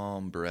like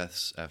calm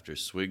breaths after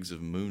swigs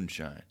of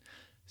moonshine,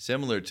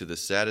 similar to the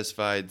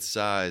satisfied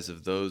sighs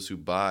of those who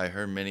buy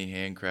her many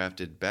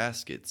handcrafted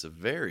baskets of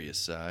various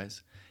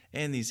size,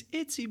 and these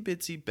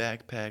itsy-bitsy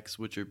backpacks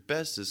which are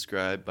best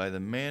described by the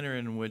manner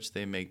in which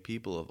they make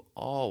people of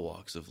all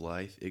walks of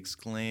life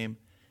exclaim,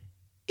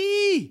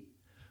 "Eee!"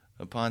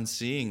 upon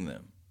seeing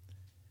them.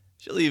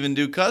 She'll even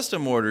do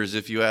custom orders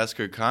if you ask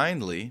her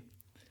kindly.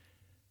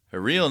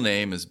 Her real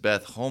name is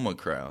Beth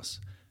Homa-Kraus,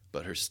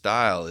 but her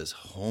style is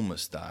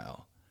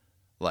Homa-style.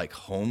 Like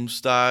home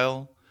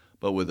style,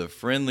 but with a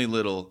friendly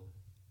little,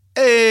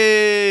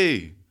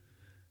 "Hey!"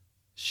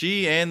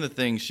 She and the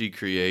things she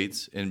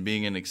creates, in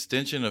being an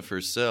extension of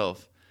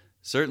herself,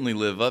 certainly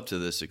live up to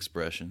this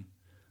expression,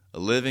 a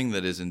living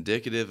that is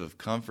indicative of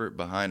comfort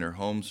behind her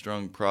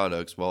home-strung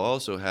products while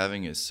also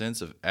having a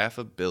sense of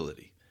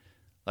affability,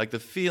 like the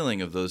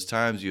feeling of those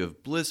times you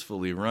have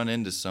blissfully run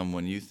into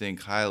someone you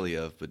think highly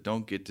of but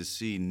don't get to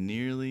see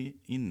nearly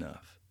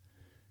enough.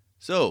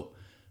 So,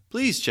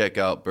 please check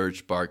out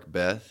Birchbark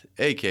Beth,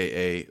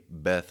 a.k.a.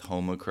 Beth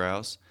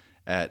Homa-Kraus,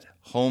 at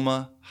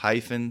homa-style.com,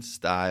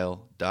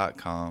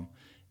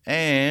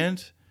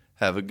 and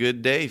have a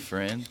good day,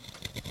 friend.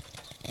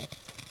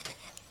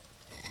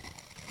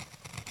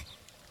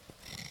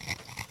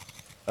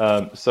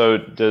 So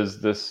does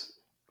this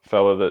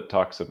fellow that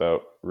talks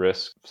about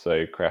risk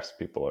say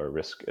craftspeople are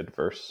risk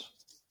adverse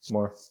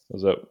more?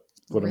 Is that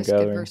what Risk I'm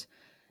gathering? adverse.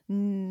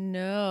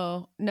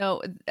 No.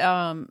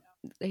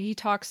 He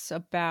talks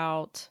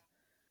about,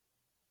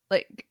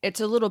 like,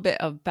 it's a little bit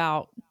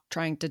about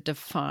trying to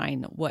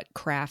define what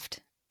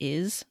craft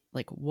is.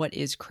 Like, what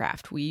is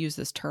craft? We use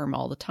this term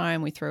all the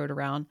time. We throw it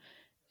around.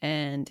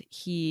 And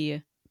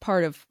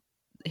part of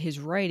his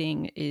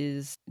writing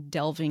is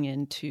delving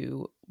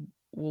into,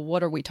 well,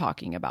 what are we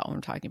talking about when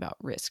we're talking about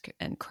risk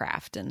and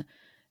craft?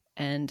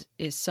 And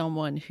is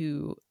someone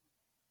who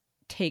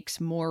takes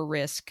more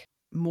risk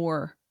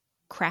more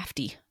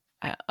crafty?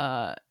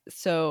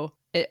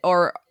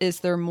 Or is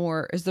there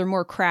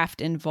more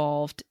craft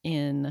involved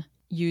in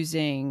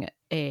using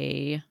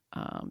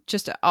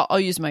I'll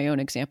use my own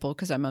example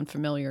because I'm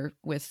unfamiliar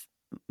with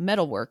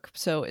metalwork.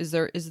 So is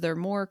there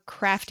more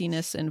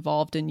craftiness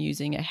involved in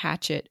using a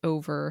hatchet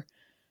over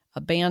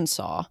a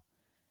bandsaw,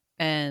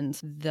 and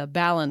the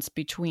balance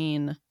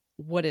between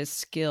what is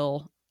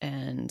skill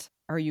and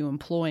are you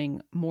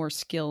employing more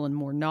skill and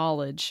more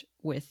knowledge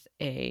with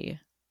a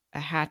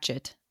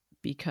hatchet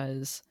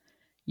because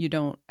you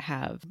don't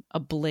have a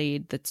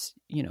blade that's,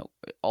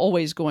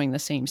 always going the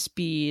same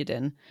speed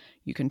and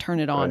you can turn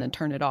it on Right. and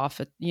turn it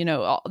off.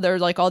 There are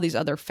like all these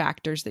other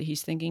factors that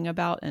he's thinking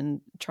about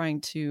and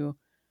trying to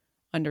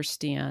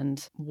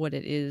understand what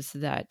it is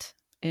that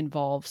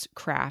involves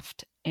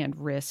craft and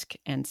risk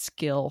and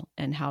skill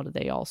and how do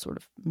they all sort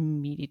of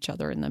meet each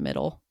other in the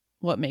middle.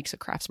 What makes a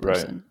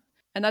craftsperson? Right.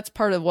 And that's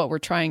part of what we're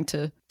trying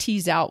to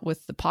tease out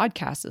with the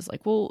podcast is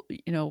like, well,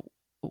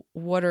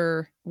 what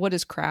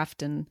is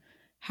craft and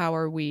how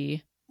are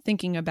we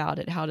thinking about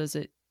it? How does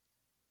it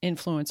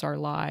influence our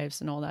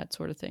lives and all that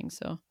sort of thing?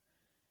 So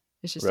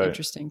it's just Right.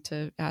 interesting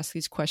to ask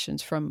these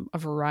questions from a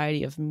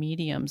variety of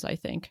mediums, I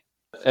think.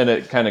 And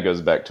it kind of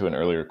goes back to an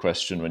earlier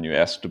question when you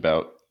asked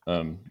about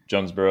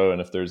Jonesboro and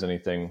if there's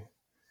anything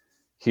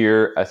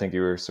here. I think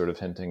you were sort of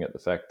hinting at the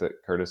fact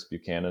that Curtis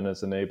Buchanan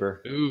is a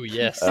neighbor. Ooh,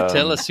 yes.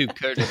 Tell us who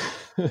Curtis.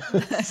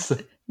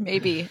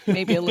 Maybe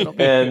a little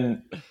bit.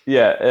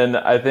 And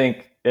I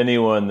think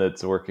anyone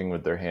that's working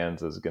with their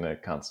hands is going to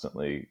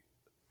constantly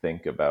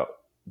think about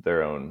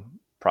their own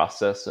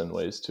process and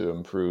ways to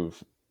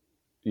improve,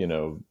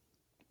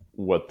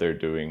 what they're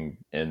doing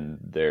in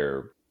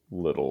their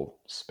little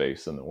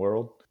space in the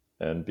world.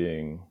 And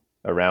being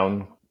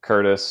around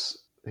Curtis,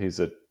 he's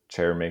a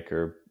chair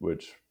maker,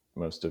 which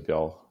most of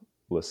y'all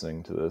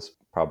listening to this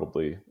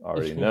probably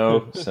already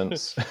know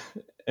since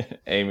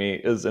Amy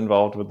is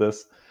involved with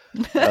this.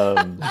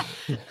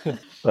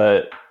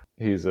 But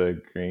he's a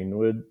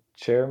Greenwood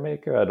chair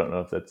maker. I don't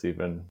know if that's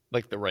even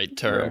Like the right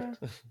term.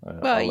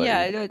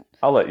 correct.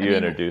 I'll let you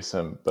introduce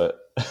him, but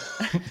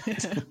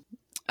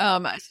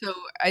so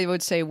I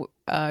would say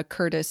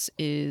Curtis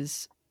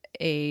is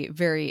a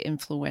very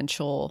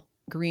influential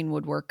green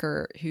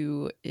woodworker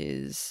who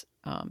is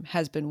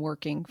has been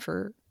working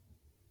for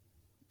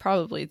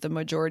probably the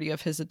majority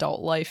of his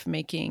adult life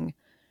making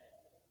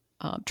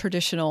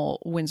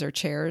traditional Windsor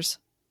chairs.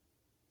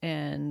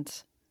 And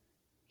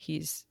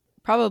he's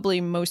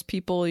probably most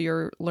people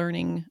you're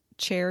learning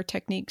chair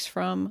techniques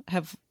from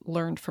have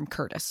learned from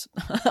Curtis.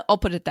 I'll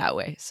put it that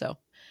way. So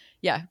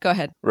yeah, go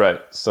ahead.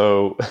 Right.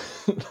 So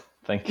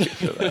thank you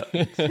for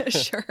that.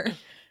 Sure.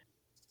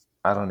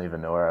 I don't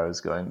even know where I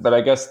was going, but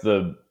I guess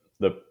the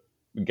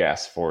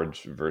gas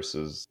forge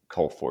versus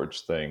coal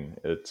forge thing,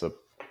 it's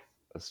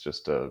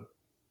just a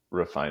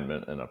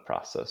refinement in a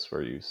process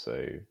where you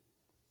say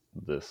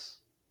this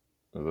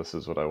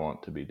is what I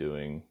want to be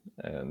doing,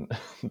 and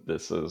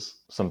this is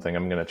something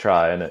I'm going to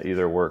try, and it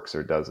either works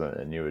or doesn't,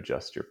 and you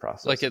adjust your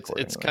process. Like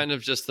it's kind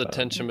of just the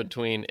tension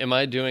between, am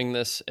I doing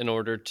this in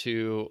order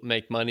to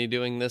make money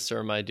doing this, or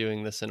am I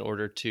doing this in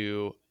order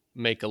to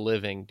make a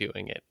living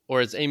doing it?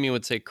 Or as Amy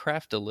would say,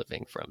 craft a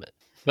living from it.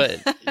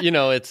 But,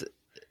 it's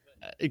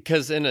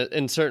because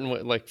in certain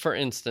way, like for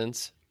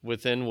instance,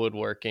 within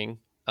woodworking,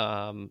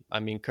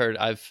 Kurt,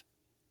 I've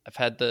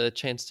had the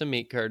chance to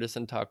meet Curtis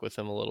and talk with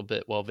him a little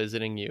bit while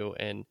visiting you.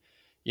 And,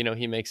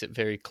 he makes it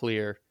very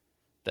clear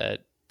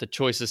that the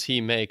choices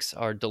he makes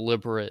are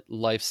deliberate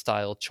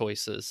lifestyle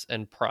choices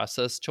and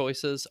process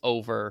choices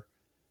over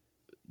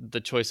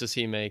the choices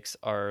he makes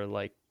are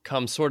like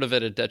come sort of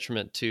at a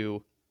detriment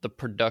to the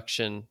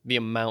production, the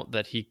amount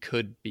that he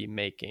could be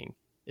making,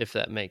 if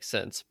that makes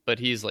sense. But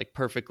he's like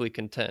perfectly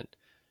content.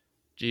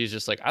 He's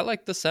just like, I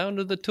like the sound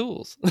of the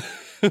tools.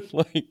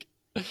 Like,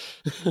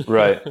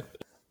 right.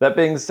 That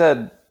being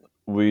said,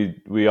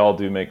 we all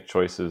do make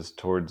choices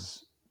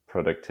towards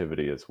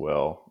productivity as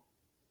well,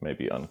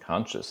 maybe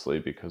unconsciously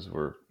because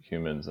we're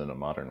humans in a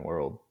modern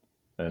world.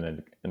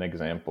 And an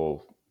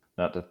example,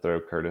 not to throw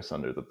Curtis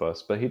under the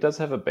bus, but he does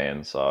have a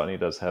bandsaw and he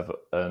does have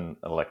an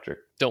electric.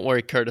 Don't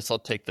worry, Curtis, I'll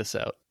take this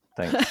out.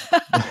 Thanks.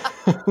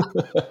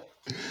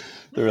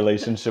 The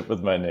relationship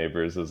with my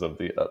neighbors is of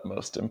the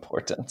utmost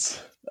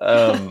importance.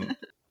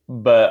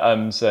 But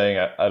I'm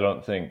saying I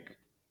don't think,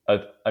 I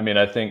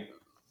think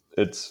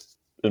it's,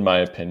 in my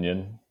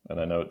opinion, and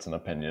I know it's an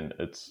opinion,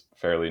 it's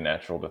fairly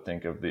natural to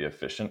think of the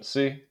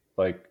efficiency.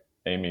 Like,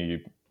 Amy, you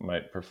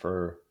might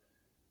prefer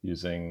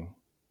using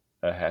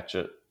a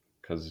hatchet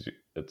because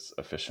it's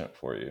efficient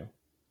for you.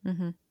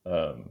 Mm-hmm.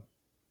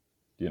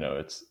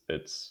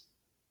 It's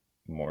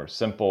more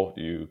simple.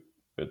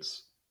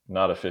 It's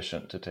not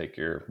efficient to take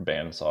your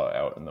bandsaw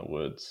out in the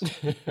woods,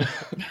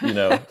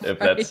 if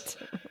that's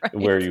right.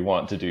 where you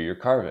want to do your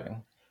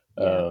carving.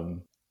 Yeah.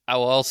 I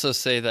will also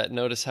say that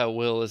notice how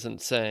Will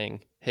isn't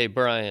saying, hey,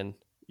 Brian,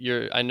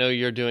 I know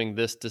you're doing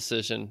this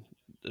decision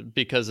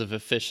because of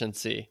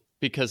efficiency,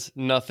 because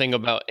nothing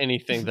about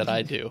anything that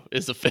I do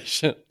is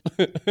efficient.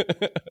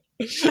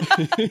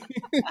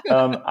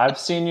 I've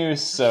seen you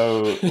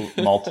sew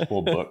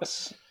multiple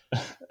books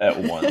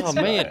at once. Oh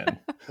man,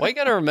 why you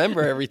gotta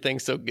remember everything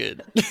so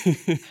good?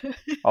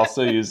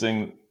 Also,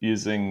 using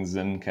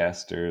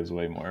Zencastr is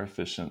way more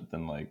efficient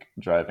than like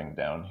driving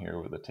down here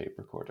with a tape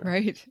recorder,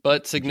 Right?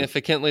 But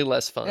significantly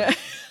less fun.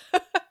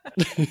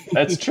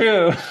 That's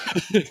true.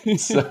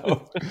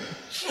 So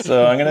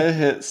I'm gonna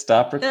hit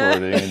stop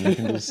recording,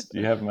 and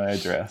you have my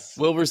address.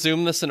 We'll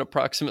resume this in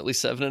approximately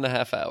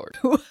 7.5 hours.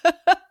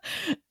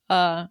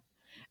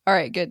 All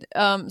right, good.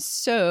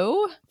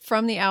 So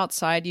from the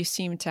outside, you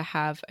seem to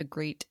have a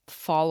great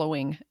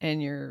following,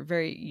 and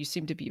you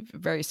seem to be a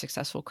very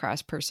successful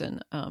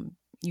craftsperson.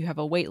 You have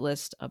a wait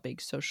list, a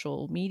big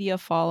social media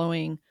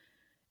following,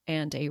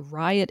 and a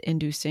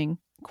riot-inducing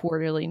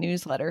quarterly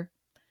newsletter.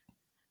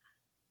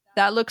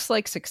 That looks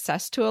like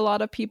success to a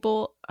lot of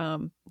people.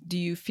 Do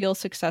you feel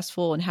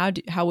successful, and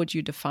how would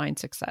you define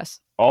success?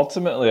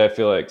 Ultimately, I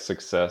feel like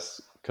success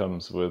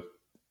comes with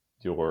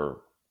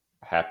your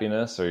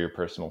happiness or your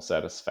personal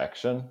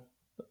satisfaction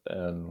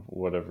and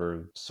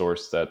whatever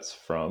source that's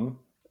from.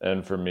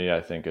 And for me,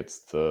 I think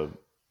it's the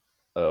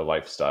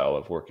lifestyle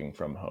of working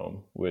from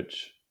home,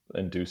 which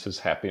induces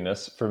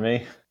happiness for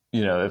me.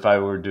 If I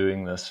were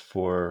doing this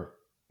for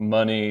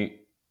money,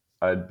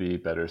 I'd be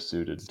better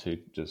suited to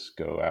just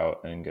go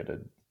out and get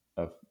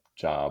a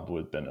job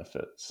with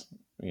benefits.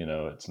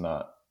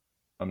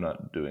 I'm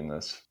not doing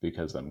this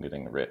because I'm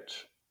getting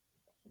rich.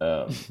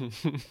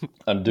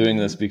 I'm doing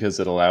this because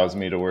it allows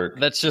me to work.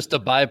 That's just a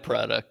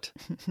byproduct.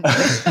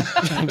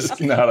 It's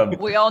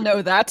not We all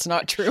know that's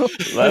not true.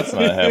 That's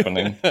not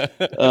happening.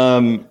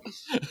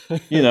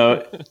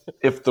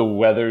 If the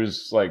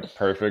weather's like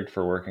perfect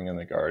for working in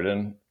the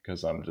garden,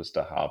 because I'm just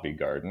a hobby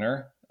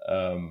gardener,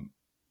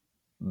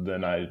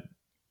 then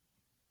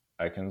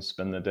I can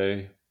spend the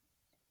day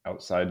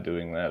outside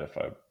doing that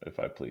if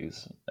I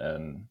please.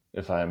 And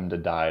if I'm to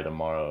die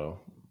tomorrow,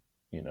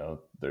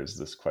 there's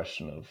this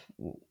question of,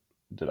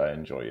 did I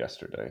enjoy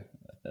yesterday,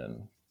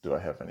 and do I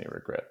have any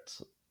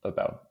regrets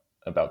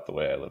about the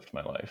way I lived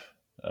my life?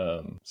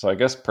 So I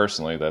guess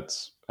personally,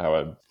 that's how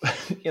I,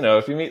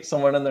 if you meet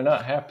someone and they're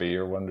not happy,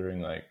 you're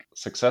wondering, like,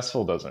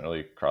 successful doesn't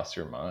really cross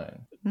your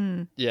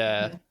mind.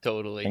 Yeah,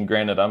 totally. And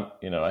granted,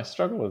 I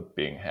struggle with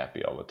being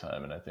happy all the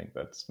time. And I think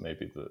that's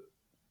maybe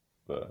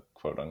the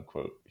quote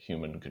unquote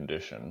human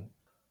condition.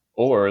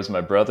 Or as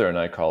my brother and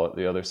I call it,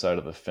 the other side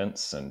of the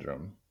fence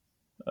syndrome.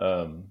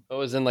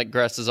 As in like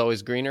grass is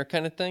always greener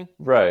kind of thing?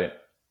 Right.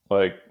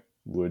 Like,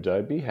 would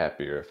I be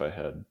happier if I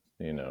had,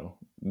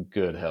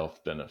 good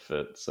health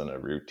benefits and a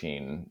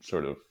routine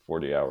sort of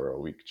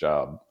 40-hour-a-week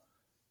job?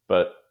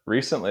 But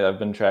recently I've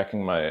been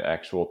tracking my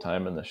actual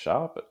time in the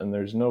shop, and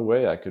there's no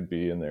way I could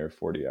be in there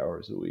 40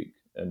 hours a week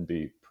and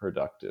be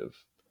productive.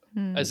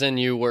 As in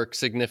you work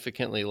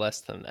significantly less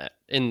than that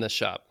in the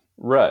shop.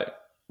 Right.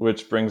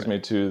 Which brings me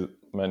to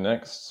my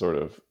next sort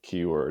of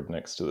keyword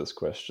next to this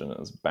question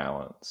is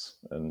balance.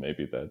 And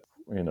maybe that,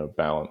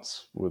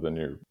 balance within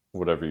your,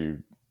 whatever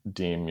you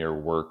deem your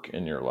work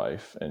in your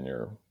life and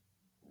your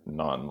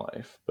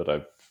non-life. But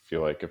I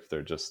feel like if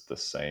they're just the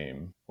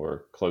same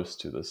or close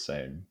to the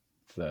same,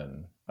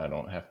 then I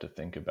don't have to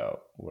think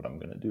about what I'm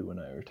going to do when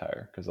I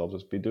retire, because I'll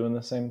just be doing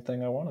the same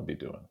thing I want to be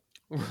doing.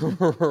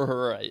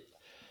 Right.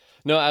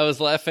 No, I was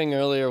laughing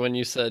earlier when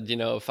you said,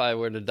 if I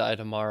were to die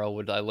tomorrow,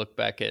 would I look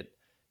back at,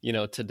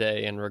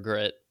 today and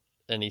regret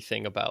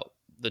anything about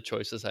the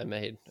choices I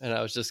made? And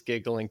I was just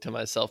giggling to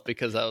myself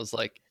because I was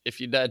like,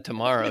 if you died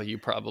tomorrow, you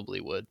probably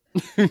would.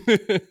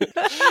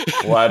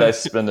 Why'd I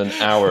spend an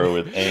hour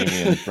with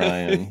Amy and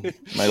Brian,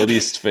 my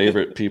least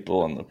favorite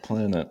people on the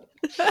planet?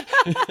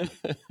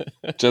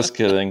 Just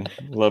kidding.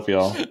 Love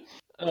y'all.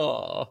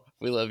 Oh,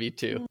 we love you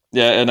too.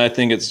 Yeah, and I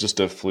think it's just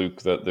a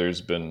fluke that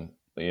there's been,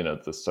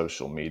 the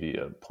social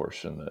media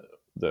portion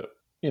that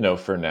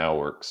for now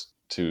works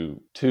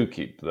to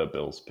keep the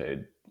bills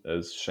paid,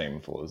 as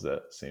shameful as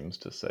that seems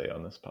to say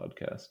on this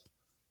podcast.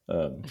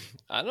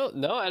 I don't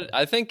know.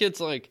 I think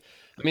it's like,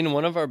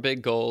 one of our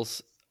big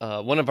goals,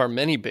 one of our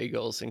many big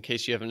goals, in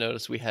case you haven't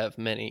noticed, we have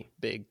many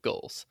big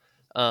goals,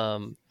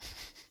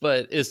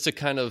 but is to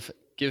kind of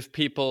give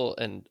people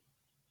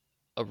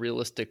a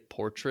realistic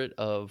portrait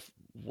of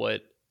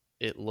what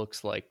it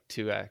looks like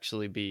to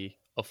actually be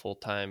a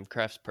full-time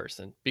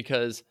craftsperson,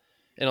 because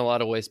in a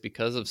lot of ways,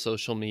 because of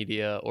social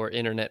media or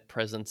internet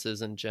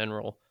presences in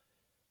general,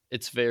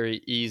 it's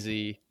very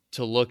easy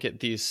to look at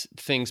these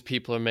things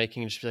people are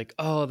making and just be like,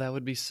 oh, that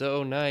would be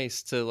so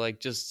nice to like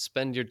just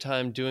spend your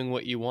time doing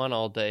what you want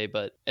all day.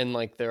 And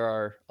like there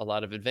are a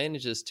lot of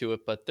advantages to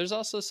it, but there's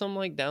also some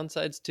like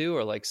downsides too,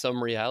 or like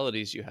some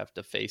realities you have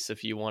to face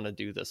if you want to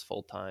do this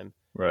full time.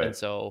 Right. And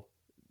so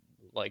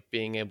like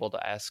being able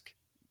to ask,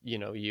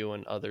 you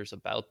and others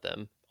about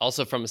them,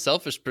 also from a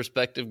selfish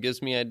perspective,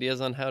 gives me ideas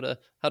on how to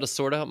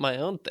sort out my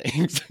own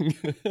things.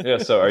 Yeah.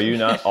 So are you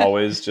not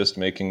always just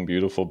making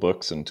beautiful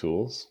books and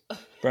tools,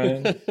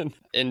 Brian?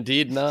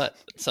 Indeed not.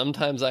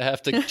 Sometimes I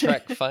have to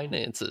track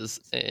finances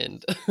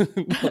and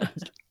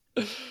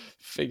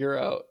figure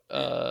out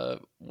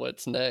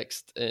what's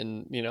next.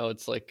 And,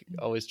 it's like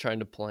always trying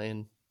to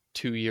plan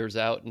 2 years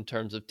out in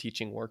terms of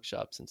teaching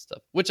workshops and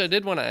stuff, which I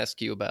did want to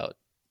ask you about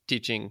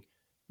teaching,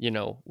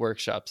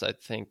 workshops. I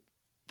think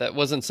that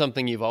wasn't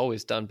something you've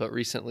always done, but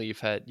recently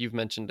you've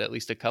mentioned at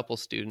least a couple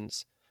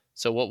students.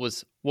 So what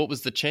was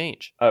the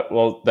change?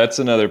 Well, that's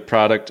another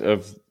product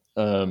of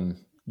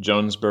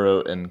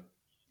Jonesboro,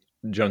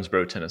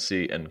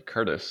 Tennessee, and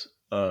Curtis,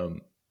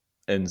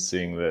 and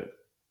seeing that,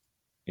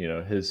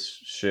 his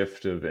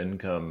shift of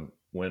income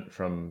went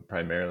from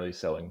primarily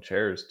selling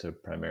chairs to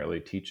primarily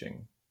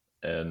teaching.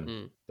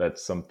 And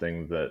that's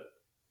something that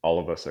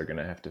all of us are going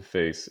to have to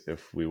face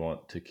if we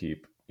want to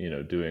keep,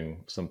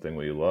 doing something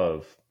we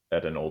love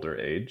at an older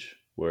age,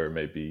 where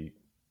maybe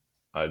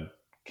I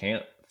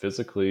can't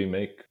physically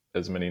make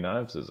as many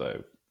knives as I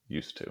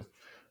used to.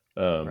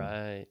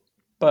 Right.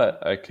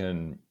 But I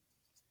can,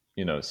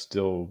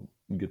 still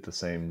get the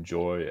same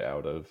joy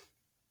out of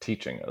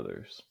teaching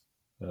others.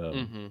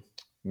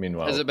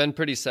 Meanwhile, has it been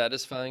pretty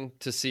satisfying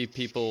to see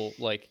people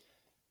like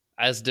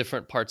as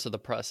different parts of the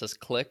process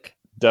click?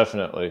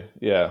 Definitely.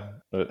 Yeah,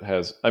 it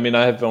has. I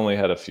have only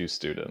had a few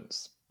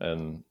students,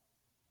 and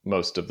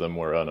most of them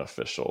were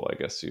unofficial, I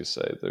guess you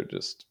say. They're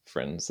just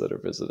friends that are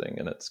visiting,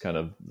 and it's kind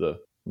of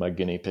my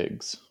guinea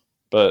pigs.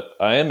 But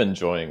I am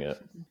enjoying it.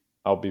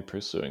 I'll be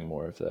pursuing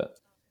more of that.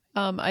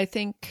 I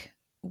think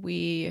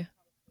we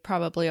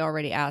probably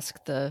already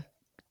asked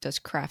does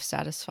craft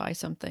satisfy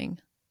something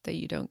that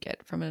you don't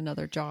get from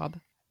another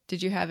job?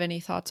 Did you have any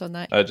thoughts on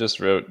that? I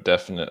just wrote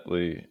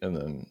definitely,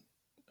 and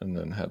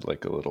then had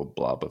like a little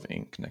blob of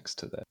ink next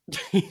to that.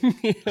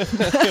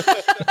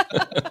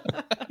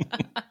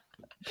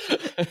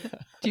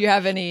 Do you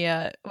have any,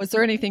 was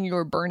there anything you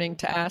were burning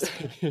to ask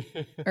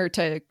or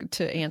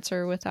to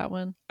answer with that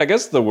one? I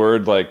guess the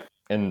word like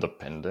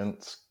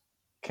independence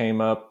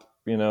came up,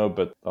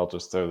 but I'll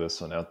just throw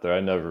this one out there. I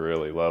never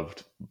really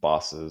loved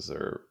bosses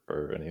or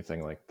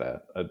anything like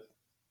that.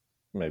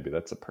 Maybe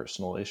that's a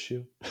personal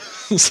issue.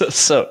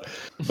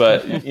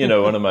 But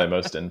one of my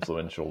most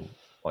influential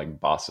like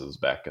bosses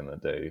back in the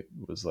day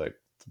was like,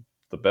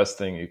 the best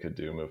thing you could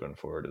do moving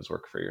forward is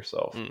work for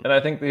yourself. And I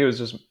think he was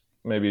just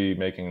maybe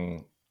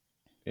making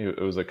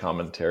it was a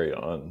commentary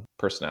on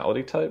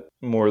personality type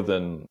more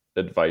than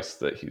advice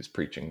that he's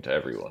preaching to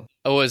everyone.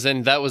 Oh, as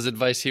in that was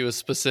advice he was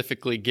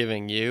specifically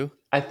giving you?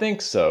 I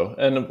think so.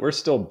 And we're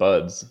still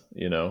buds,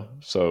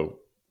 so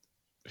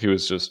he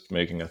was just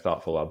making a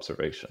thoughtful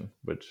observation,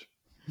 which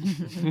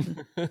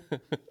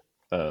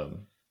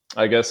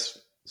I guess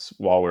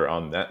while we're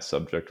on that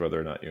subject, whether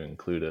or not you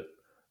include it,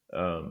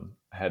 I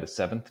had a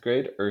 7th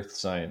grade earth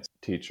science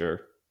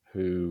teacher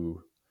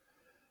who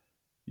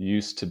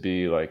used to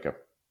be like a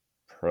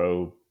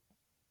pro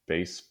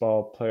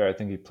baseball player. I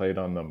think he played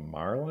on the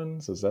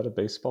Marlins. Is that a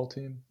baseball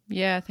team?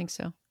 Yeah, I think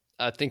so.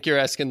 I think you're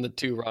asking the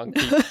two wrong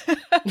people.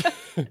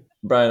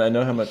 Brian, I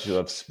know how much you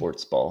love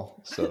sports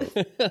ball. So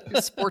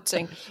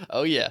Sportsing.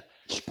 Oh, yeah.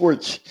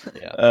 sports.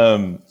 Yeah.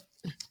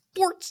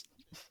 Sports.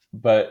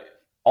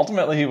 But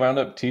ultimately, he wound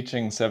up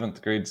teaching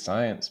 7th grade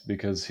science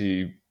because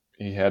he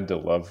had to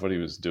love what he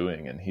was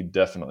doing, and he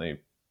definitely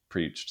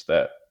preached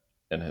that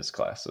in his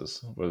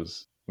classes.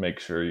 Was make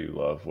sure you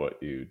love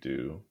what you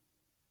do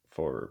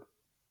for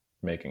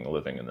making a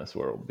living in this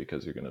world,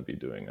 because you're going to be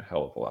doing a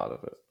hell of a lot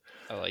of it.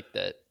 I like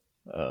that.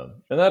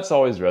 And that's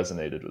always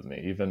resonated with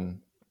me, even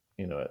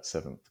at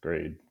 7th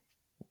grade.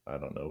 I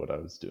don't know what I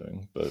was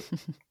doing, but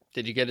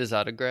Did you get his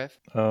autograph?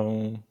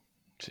 oh,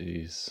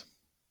 geez,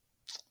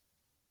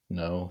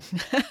 no.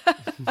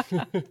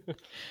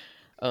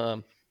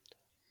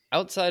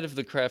 Outside of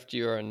the craft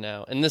you are in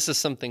now, and this is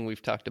something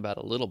we've talked about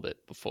a little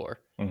bit before,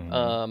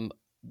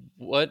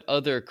 what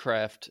other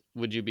craft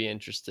would you be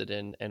interested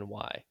in and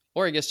why?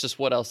 Or I guess just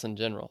what else in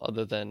general,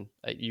 other than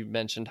you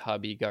mentioned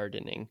hobby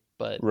gardening,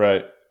 but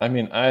Right. I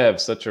mean, I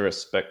have such a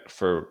respect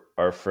for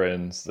our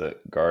friends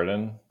that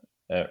garden,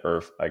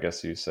 or I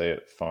guess you say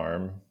it,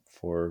 farm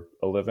for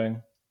a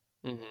living.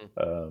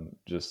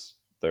 Just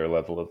their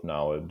level of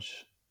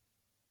knowledge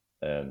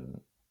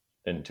and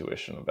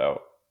intuition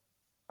about,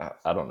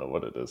 I don't know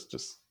what it is,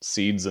 just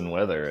seeds and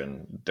weather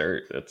and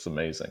dirt. It's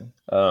amazing.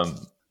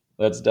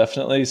 That's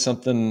definitely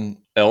something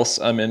else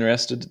I'm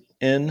interested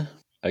in,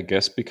 I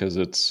guess, because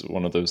it's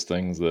one of those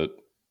things that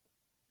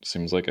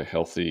seems like a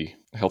healthy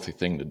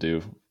thing to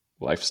do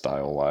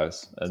lifestyle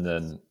wise. And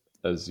then,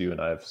 as you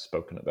and I have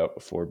spoken about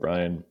before,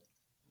 Brian,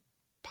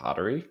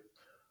 pottery.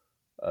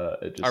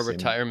 It just our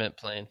retirement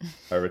plan.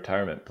 Our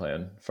retirement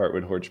plan,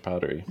 Fartwood Horge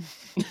Pottery.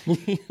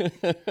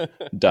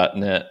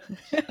 .net.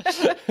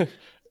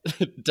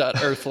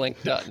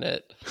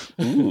 .earthlink.net.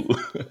 Ooh.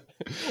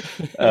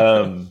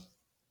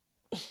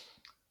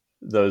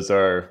 Those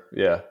are,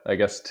 I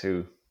guess,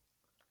 2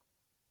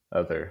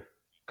 other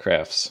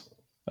crafts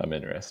I'm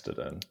interested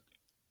in.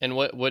 And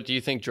what do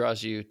you think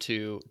draws you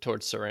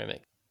towards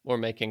ceramic or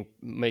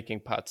making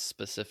pots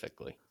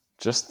specifically?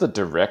 Just the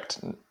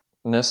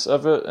directness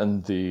of it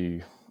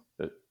and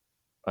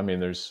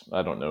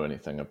I don't know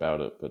anything about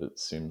it, but it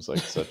seems like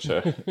such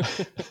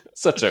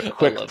a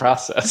quick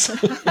process.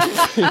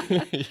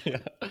 Yeah.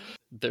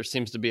 There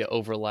seems to be an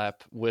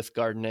overlap with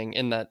gardening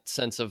in that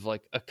sense of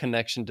like a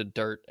connection to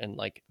dirt and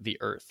like the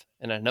earth.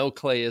 And I know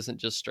clay isn't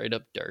just straight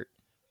up dirt,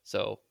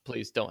 so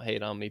please don't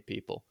hate on me,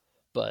 people.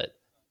 But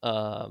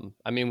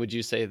would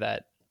you say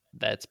that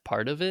that's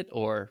part of it,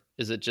 or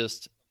is it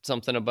just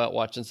something about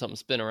watching something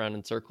spin around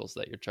in circles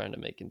that you're trying to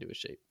make into a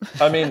shape?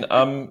 I mean,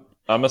 I'm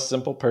a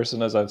simple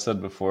person, as I've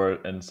said before,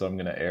 and so I'm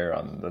going to err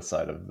on the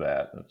side of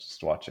that,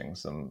 just watching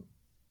something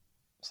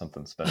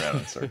spin around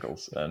in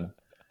circles. And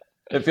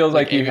it feels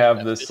like you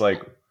have this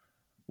like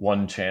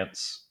one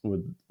chance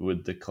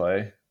with the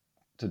clay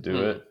to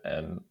do it,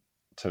 and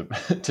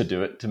to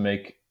do it, to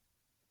make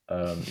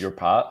your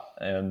pot,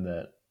 and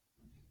that,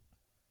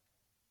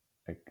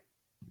 like,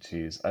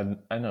 geez,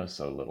 I know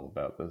so little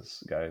about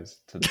this, guys,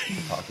 to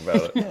talk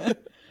about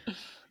it.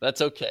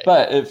 That's okay.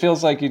 But it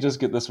feels like you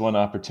just get this one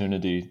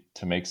opportunity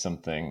to make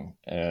something,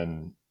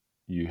 and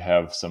you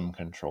have some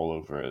control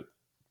over it,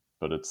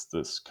 but it's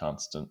this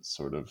constant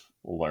sort of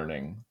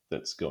learning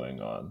that's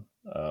going on.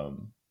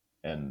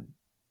 And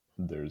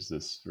there's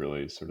this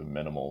really sort of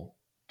minimal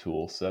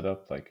tool set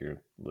up, like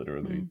you're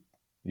literally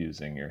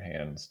using your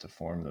hands to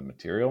form the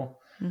material.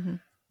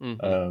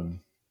 And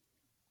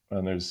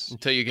there's,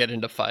 until you get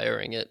into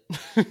firing it.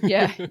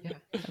 Yeah.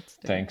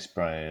 thanks,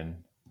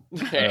 Brian.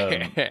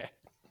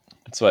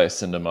 That's why I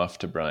send them off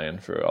to Brian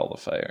for all the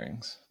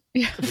firings.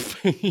 Yeah.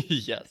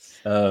 Yes.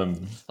 I'll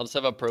just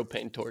have a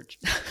propane torch.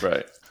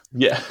 Right.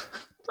 Yeah.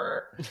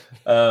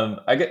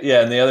 I get,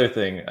 and the other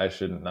thing I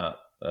should not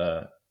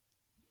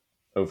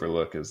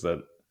overlook is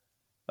that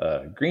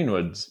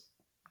greenwood's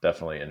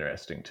definitely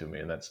interesting to me,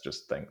 and that's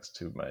just thanks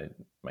to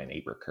my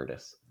neighbor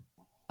Curtis.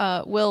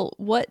 Will,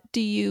 what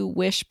do you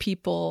wish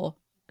people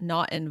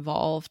not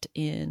involved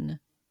in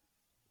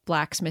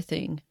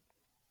blacksmithing,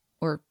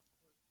 or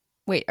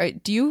wait,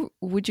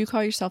 would you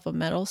call yourself a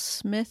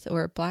metalsmith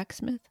or a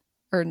blacksmith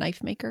or a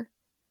knife maker?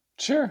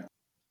 Sure.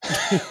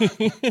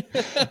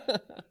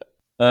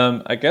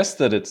 I guess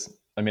that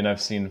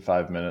I've seen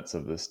 5 minutes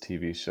of this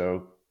TV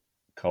show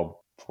called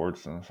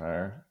Forged in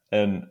Fire,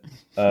 and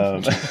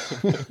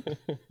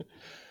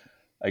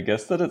I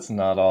guess that it's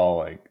not all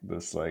like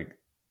this like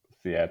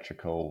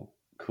theatrical,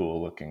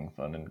 cool looking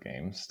fun and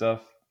games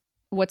stuff.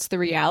 What's the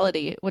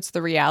reality? What's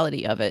the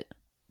reality of it?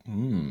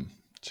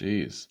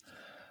 Geez.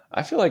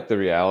 I feel like the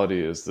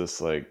reality is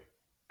this like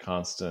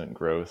constant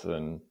growth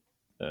and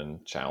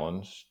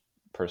challenge,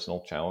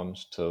 personal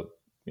challenge to,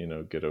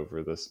 get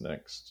over this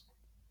next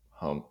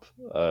hump.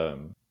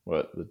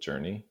 The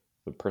journey,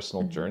 the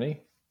personal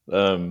journey.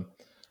 And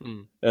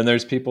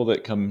there's people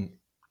that come,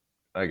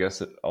 I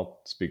guess I'll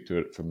speak to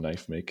it from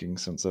knife making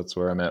since that's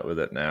where I'm at with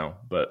it now,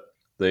 but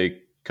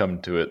they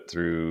come to it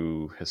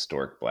through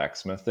historic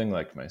blacksmithing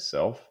like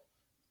myself,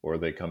 or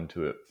they come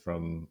to it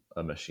from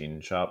a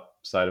machine shop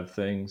side of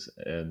things,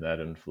 and that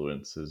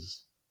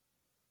influences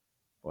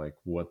like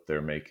what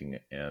they're making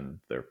and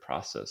their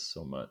process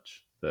so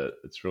much that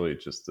it's really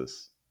just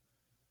this,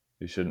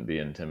 you shouldn't be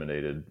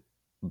intimidated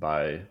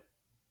by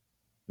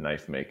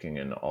knife making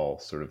and all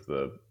sort of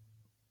the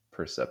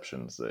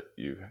perceptions that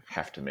you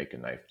have to make a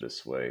knife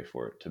this way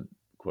for it to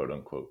quote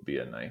unquote be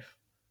a knife.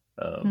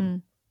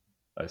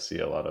 I see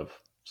a lot of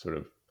sort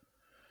of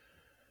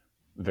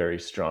very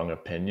strong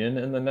opinion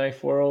in the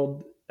knife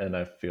world, and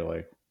I feel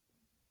like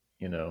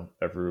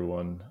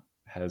everyone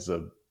has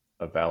a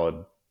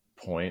valid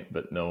point,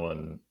 but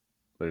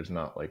there's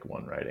not like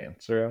one right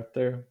answer out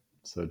there.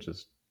 So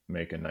just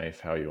make a knife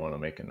how you want to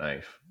make a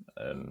knife,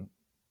 and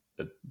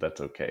that's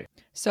okay.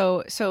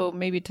 So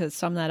maybe to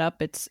sum that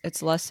up,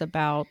 it's less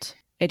about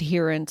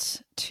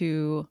adherence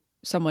to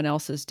someone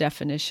else's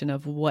definition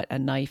of what a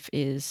knife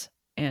is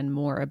and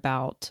more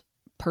about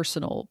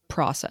personal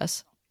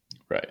process.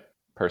 Right.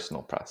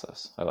 Personal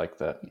process. I like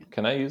that.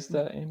 Can I use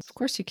that, Ames? Of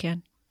course you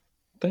can.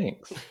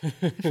 Thanks.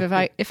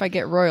 If I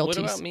get royalties.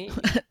 What about me?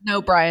 No,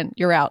 Brian,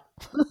 you're out.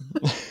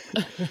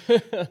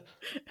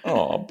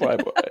 Oh,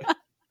 bye-bye.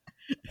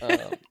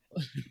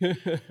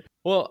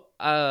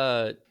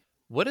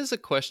 What is a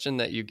question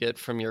that you get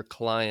from your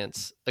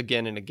clients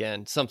again and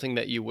again? Something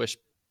that you wish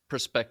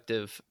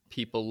prospective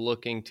people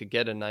looking to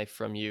get a knife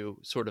from you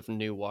sort of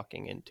knew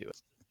walking into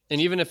it? And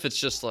even if it's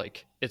just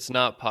like, it's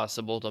not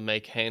possible to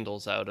make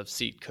handles out of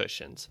seat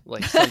cushions,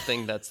 like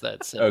something that's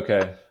that simple.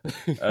 Okay.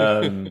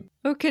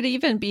 Or it could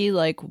even be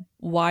like,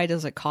 why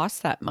does it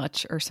cost that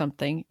much or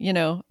something?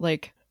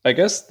 Like. I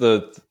guess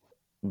that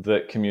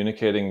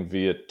communicating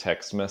via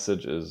text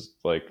message is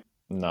like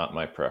not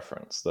my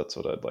preference. That's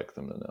what I'd like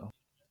them to know.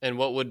 And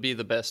what would be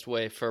the best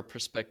way for a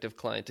prospective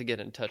client to get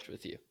in touch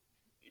with you?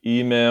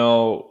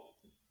 Email,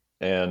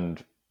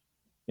 and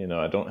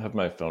I don't have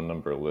my phone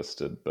number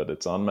listed, but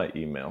it's on my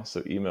email.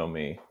 So email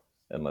me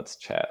and let's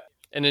chat.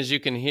 And as you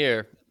can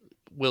hear,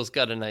 Will's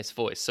got a nice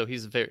voice, so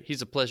he's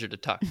a pleasure to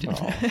talk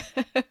to.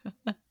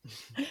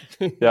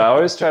 Yeah, I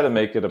always try to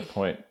make it a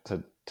point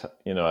to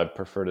I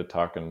prefer to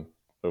talk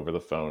over the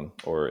phone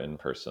or in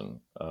person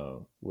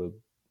with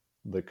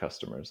the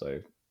customers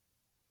I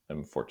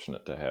am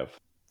fortunate to have.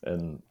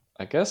 And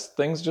I guess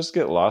things just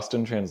get lost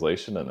in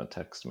translation in a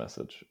text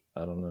message.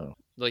 I don't know.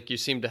 Like you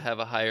seem to have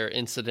a higher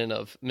incident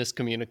of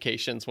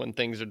miscommunications when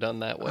things are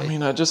done that way. I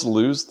mean, I just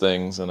lose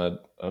things, and I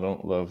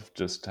don't love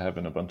just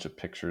having a bunch of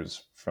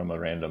pictures from a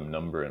random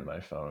number in my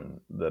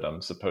phone that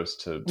I'm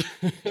supposed to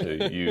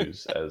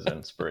use as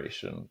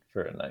inspiration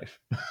for a knife.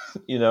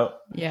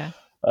 Yeah.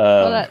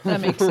 Well,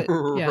 that makes it.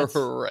 Yeah,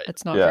 right.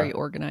 It's not very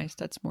organized.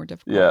 That's more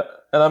difficult. Yeah,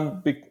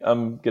 and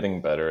I'm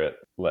getting better at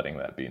letting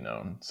that be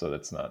known, so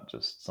that's not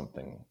just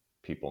something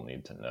people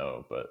need to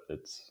know, but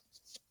it's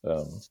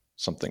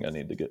something I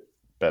need to get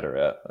better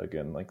at,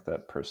 again, like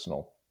that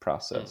personal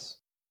process.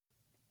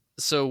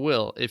 So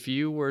Will, if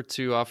you were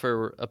to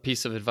offer a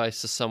piece of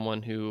advice to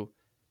someone who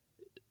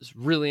is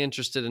really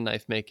interested in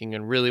knife making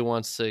and really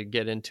wants to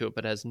get into it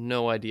but has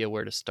no idea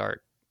where to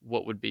start,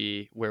 where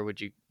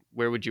would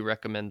you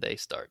recommend they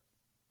start?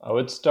 I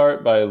would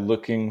start by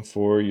looking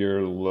for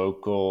your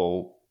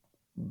local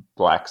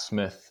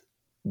blacksmith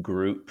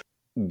group,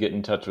 get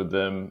in touch with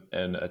them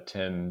and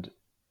attend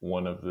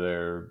one of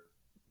their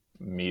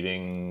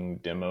meeting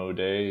demo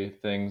day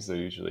things. They're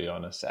usually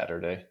on a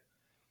Saturday,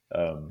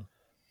 and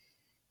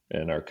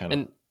are kind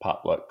of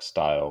potluck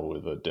style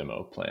with a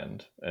demo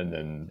planned.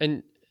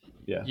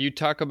 Yeah, you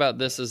talk about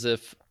this as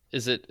if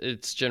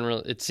it's general.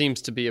 It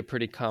seems to be a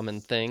pretty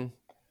common thing.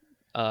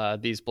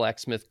 These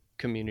blacksmith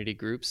community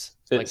groups,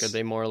 are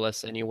they more or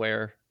less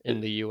anywhere in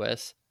the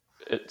U.S.?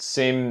 It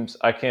seems,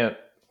 I can't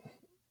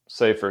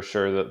say for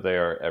sure that they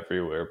are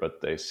everywhere,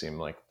 but they seem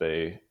like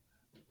they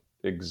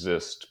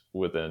exist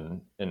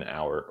within an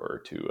hour or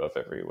two of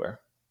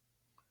everywhere.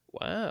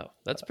 Wow,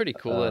 that's pretty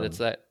cool that it's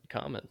that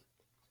common.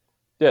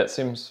 Yeah, it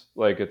seems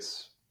like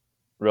it's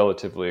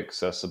relatively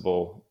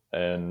accessible,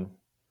 and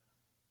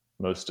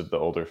most of the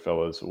older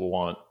fellows will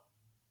want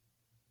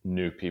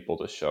new people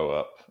to show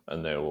up,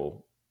 and they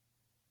will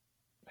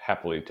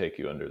happily take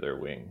you under their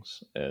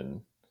wings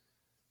and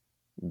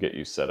get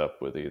you set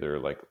up with either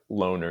like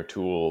loaner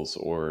tools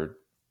or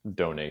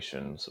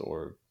donations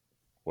or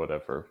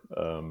whatever.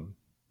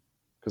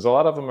 Because a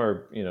lot of them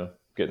are,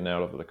 getting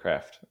out of the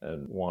craft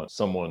and want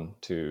someone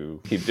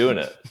to keep doing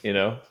it,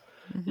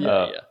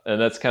 Yeah. And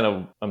that's kind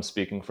of, I'm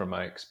speaking from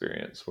my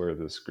experience, where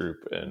this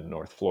group in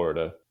North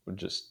Florida would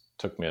just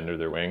took me under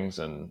their wings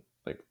and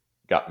like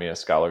got me a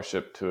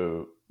scholarship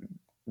to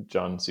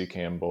John C.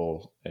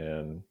 Campbell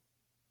and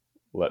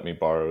let me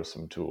borrow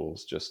some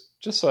tools just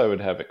so I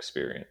would have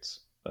experience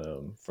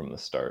from the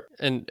start.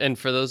 And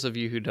for those of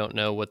you who don't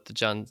know what the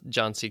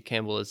John C.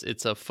 Campbell is,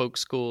 it's a folk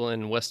school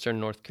in Western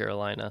North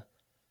Carolina.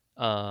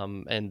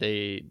 And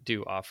they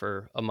do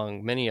offer,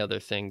 among many other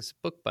things,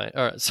 bookbinding,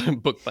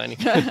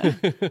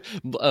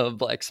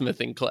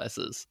 blacksmithing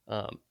classes.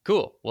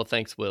 Cool. Well,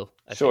 thanks, Will.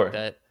 I Sure.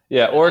 think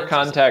or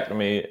contact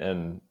me,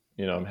 and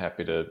I'm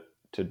happy to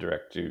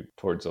direct you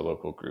towards a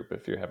local group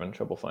if you're having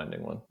trouble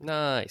finding one.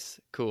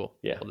 Nice. Cool.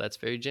 Yeah. Well, that's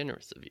very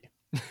generous of you.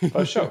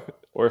 Oh, sure.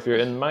 Or if you're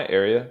in my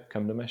area,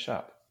 come to my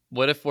shop.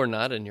 What if we're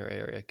not in your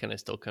area? Can I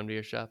still come to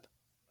your shop?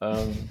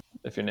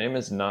 If your name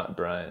is not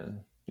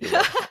Brian.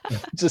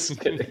 Just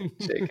kidding.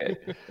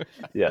 JK.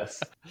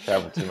 Yes.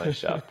 Travel to my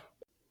shop.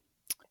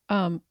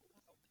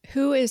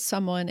 Who is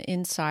someone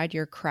inside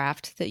your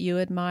craft that you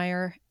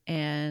admire,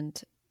 and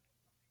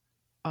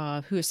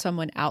who is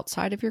someone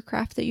outside of your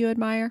craft that you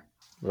admire?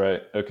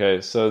 Right.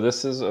 Okay. So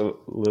this is a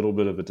little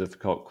bit of a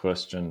difficult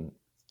question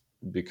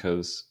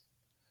because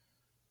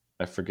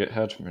I forget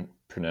how to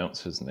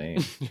pronounce his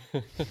name.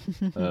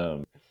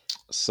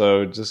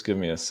 So just give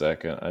me a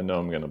second. I know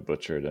I'm going to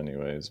butcher it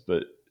anyways,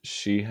 but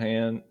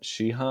Shihan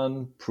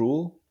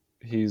Prul.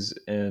 He's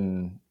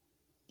in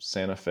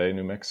Santa Fe,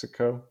 New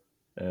Mexico,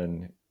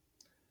 and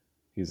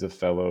he's a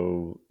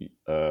fellow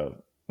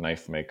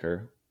knife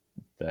maker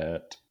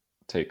that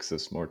takes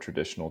this more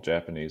traditional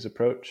Japanese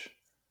approach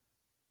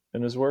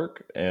in his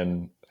work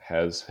and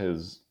has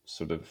his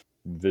sort of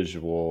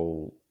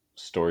visual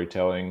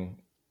storytelling,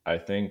 I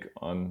think,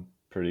 on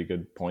pretty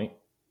good point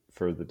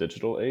for the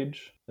digital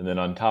age. And then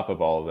on top of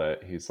all of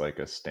that, he's like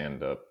a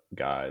stand-up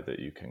guy that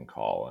you can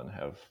call and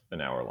have an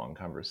hour-long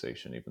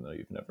conversation, even though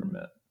you've never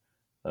met,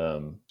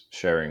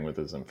 sharing with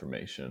his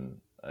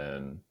information,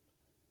 and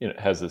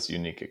has this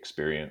unique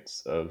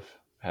experience of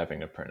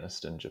having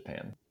apprenticed in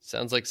Japan.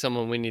 Sounds like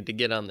someone we need to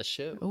get on the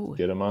show. Ooh.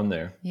 Get him on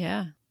there.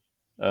 Yeah.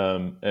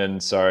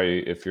 And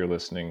sorry if you're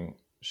listening,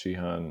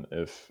 Shihan,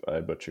 if I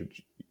butchered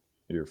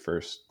your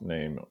first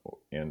name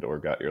and or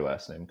got your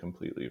last name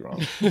completely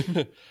wrong.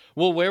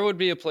 Well, where would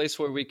be a place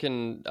where we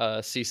can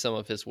see some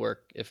of his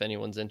work if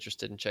anyone's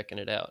interested in checking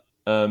it out?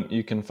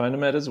 You can find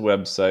him at his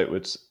website,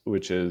 which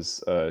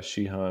is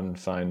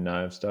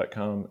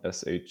shihanfineknives.com,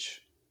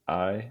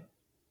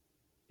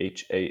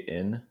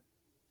 SHIHAN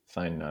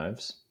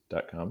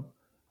fineknives.com,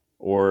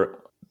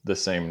 or the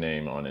same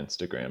name on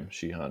Instagram,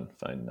 Shihan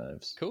Fine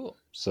Knives. Cool.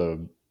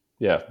 So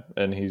yeah,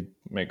 and he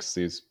makes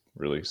these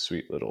really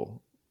sweet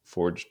little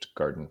forged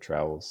garden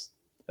trowels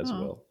as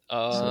well.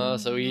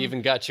 So he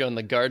even got you on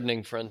the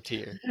gardening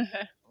frontier.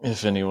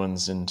 If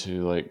anyone's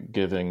into like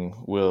giving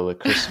Will a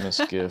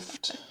Christmas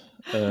gift,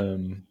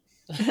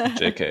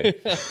 JK.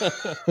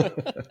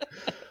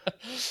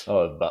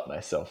 I'll have bought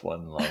myself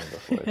one long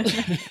before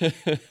then.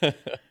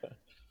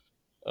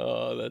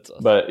 Oh, that's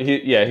awesome. But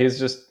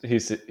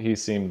he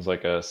seems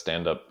like a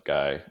stand-up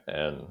guy,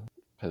 and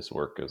his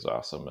work is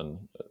awesome. And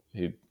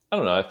I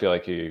don't know, I feel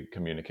like he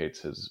communicates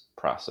his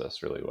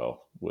process really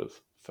well with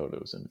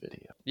photos and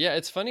video. Yeah,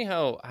 it's funny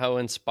how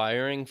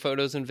inspiring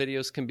photos and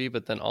videos can be,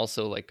 but then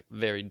also like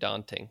very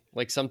daunting.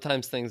 Like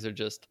sometimes things are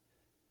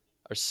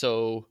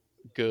so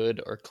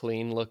good or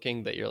clean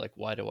looking that you're like,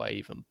 why do I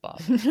even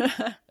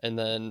bother? And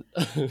then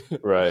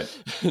right.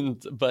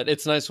 But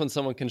it's nice when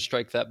someone can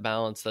strike that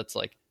balance that's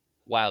like,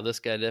 wow, this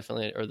guy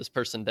definitely, or this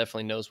person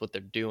definitely knows what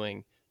they're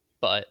doing,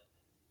 but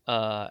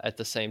at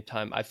the same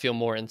time I feel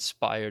more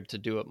inspired to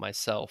do it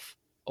myself,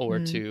 or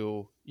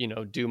to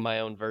do my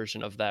own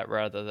version of that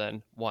rather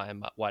than why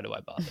do I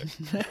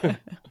bother?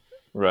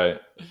 Right.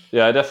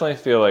 Yeah, I definitely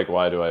feel like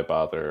why do I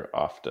bother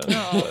often.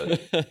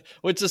 But...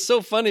 Which is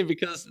so funny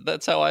because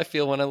that's how I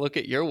feel when I look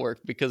at your work,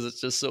 because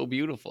it's just so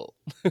beautiful.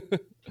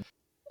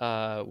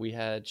 We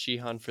had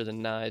Shihan for the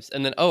knives,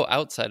 and then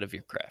outside of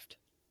your craft.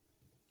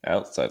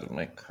 Outside of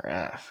my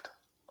craft.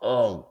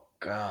 Oh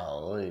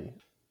golly.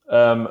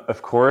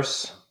 Of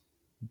course,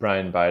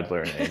 Brian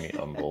Beidler and Amy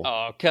Umbel.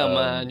 Oh, come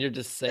on, you're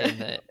just saying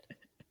that.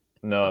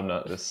 No, I'm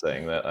not just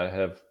saying that. I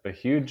have a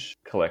huge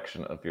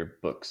collection of your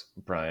books,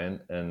 Brian,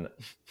 and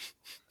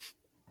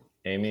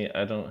Amy,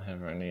 I don't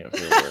have any of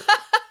your work.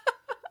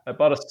 I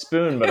bought a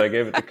spoon, but I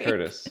gave it to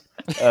Curtis.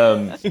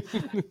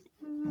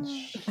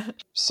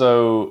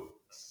 So,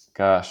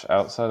 gosh,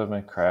 outside of my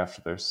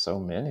craft, there's so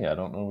many. I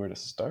don't know where to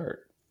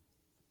start.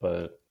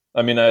 But,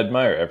 I mean, I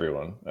admire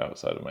everyone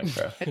outside of my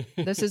craft.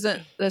 This is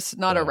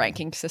not a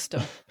ranking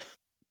system.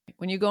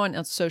 When you go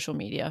on social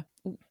media,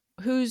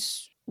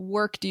 whose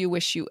work do you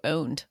wish you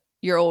owned?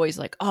 You're always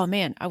like, oh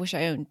man, I wish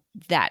I owned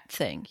that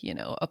thing,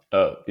 a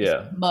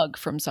mug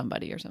from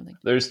somebody or something.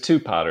 There's two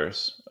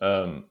potters.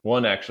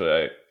 One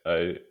actually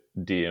I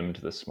DM'd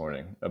this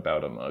morning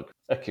about a mug,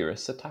 Akira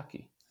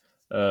Sataki,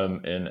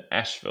 in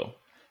Asheville.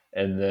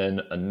 And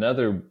then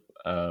another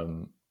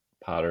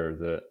potter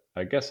that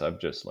I guess I've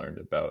just learned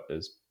about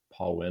is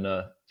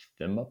Paulina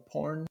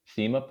Themaporn.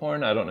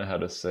 I don't know how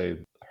to say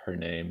her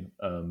name,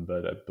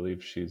 but I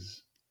believe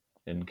she's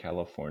in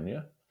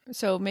California.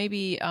 So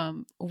maybe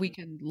we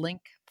can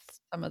link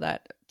some of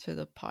that to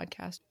the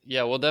podcast.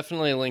 Yeah, we'll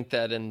definitely link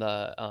that in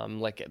the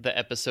like the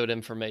episode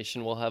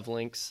information. We'll have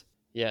links,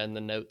 in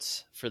the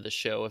notes for the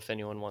show if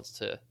anyone wants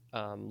to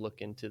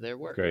look into their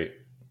work.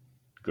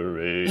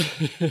 Great.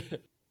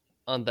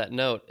 On that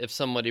note, if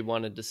somebody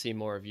wanted to see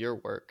more of your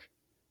work,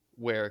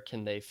 where's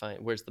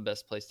the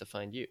best place to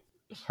find you?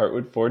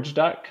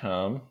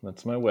 Heartwoodforge.com.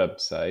 That's my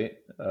website,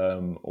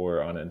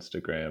 or on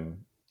Instagram.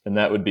 And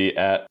that would be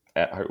at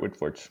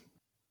Heartwoodforge.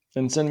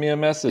 And send me a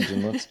message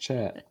and let's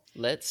chat.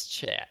 Let's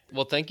chat.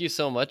 Well, thank you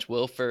so much,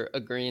 Will, for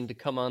agreeing to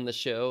come on the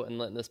show and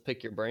letting us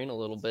pick your brain a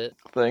little bit.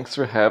 Thanks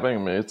for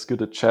having me. It's good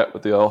to chat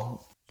with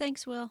y'all.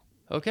 Thanks, Will.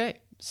 Okay,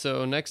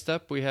 so next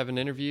up we have an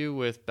interview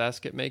with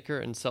basket maker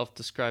and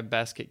self-described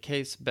basket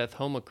case Beth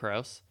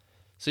Homakraus.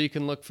 So you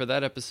can look for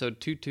that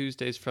episode 2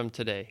 Tuesdays from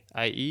today,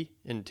 i.e.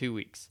 in 2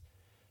 weeks.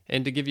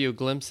 And to give you a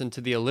glimpse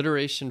into the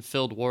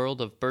alliteration-filled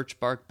world of birch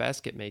bark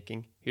basket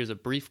making, here's a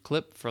brief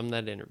clip from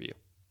that interview.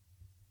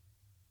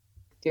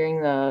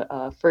 During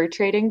the fur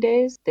trading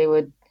days, they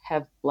would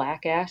have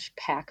black ash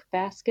pack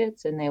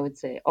baskets, and they would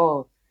say,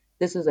 oh,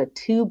 this is a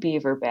 2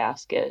 beaver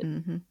basket.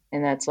 Mm-hmm.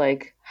 And that's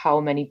like how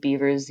many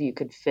beavers you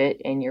could fit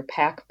in your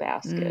pack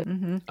basket.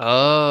 Mm-hmm.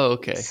 Oh,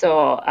 okay.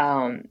 So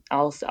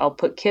I'll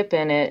put Kip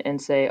in it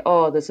and say,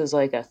 oh, this is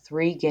like a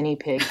 3 guinea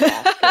pig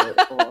basket.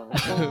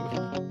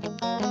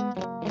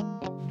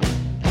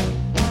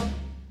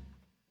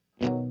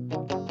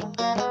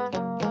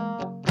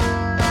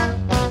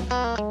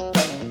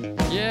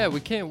 Yeah, we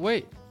can't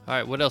wait. All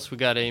right, what else we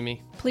got,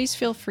 Amy? Please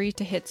feel free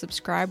to hit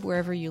subscribe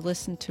wherever you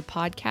listen to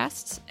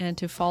podcasts and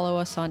to follow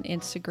us on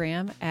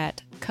Instagram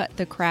at Cut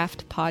the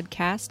Craft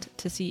Podcast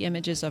to see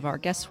images of our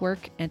guest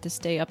work and to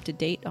stay up to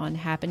date on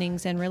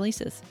happenings and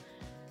releases.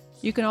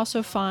 You can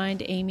also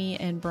find Amy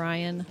and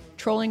Brian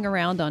trolling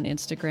around on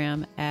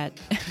Instagram at...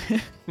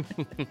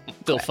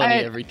 Still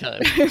funny every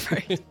time.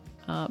 Right.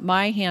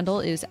 My handle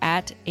is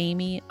at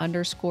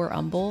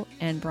Amy_Umble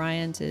and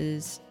Brian's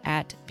is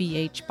at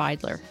BH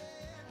Beidler.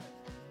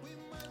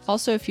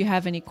 Also, if you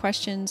have any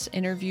questions,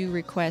 interview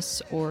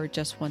requests, or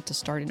just want to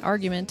start an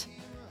argument,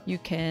 you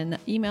can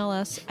email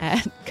us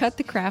at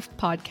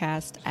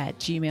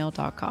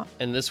cutthecraftpodcast@gmail.com.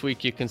 And this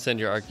week you can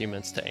send your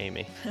arguments to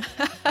Amy.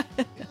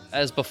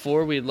 As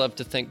before, we'd love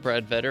to thank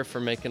Brad Vetter for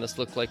making us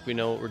look like we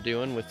know what we're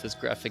doing with his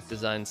graphic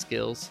design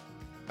skills.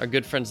 Our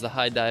good friends the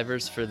High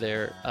Divers for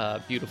their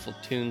beautiful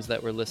tunes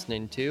that we're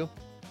listening to.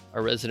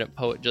 Our resident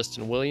poet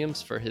Justin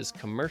Williams for his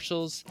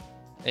commercials.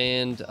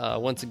 And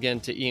once again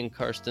to Ian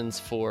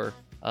Karstens for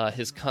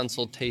his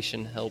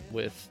consultation help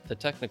with the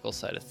technical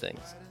side of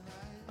things.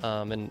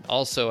 And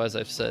also, as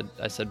I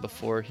said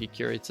before, he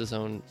curates his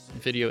own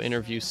video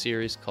interview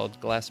series called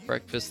Glass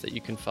Breakfast that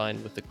you can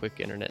find with a quick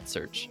internet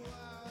search.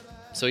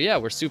 So yeah,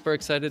 we're super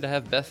excited to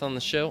have Beth on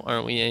the show,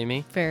 aren't we,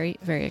 Amy? Very,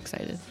 very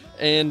excited.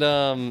 And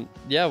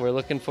we're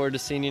looking forward to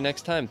seeing you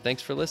next time.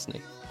 Thanks for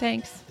listening.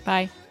 Thanks.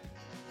 Bye.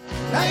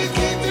 Now you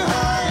keep your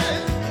heart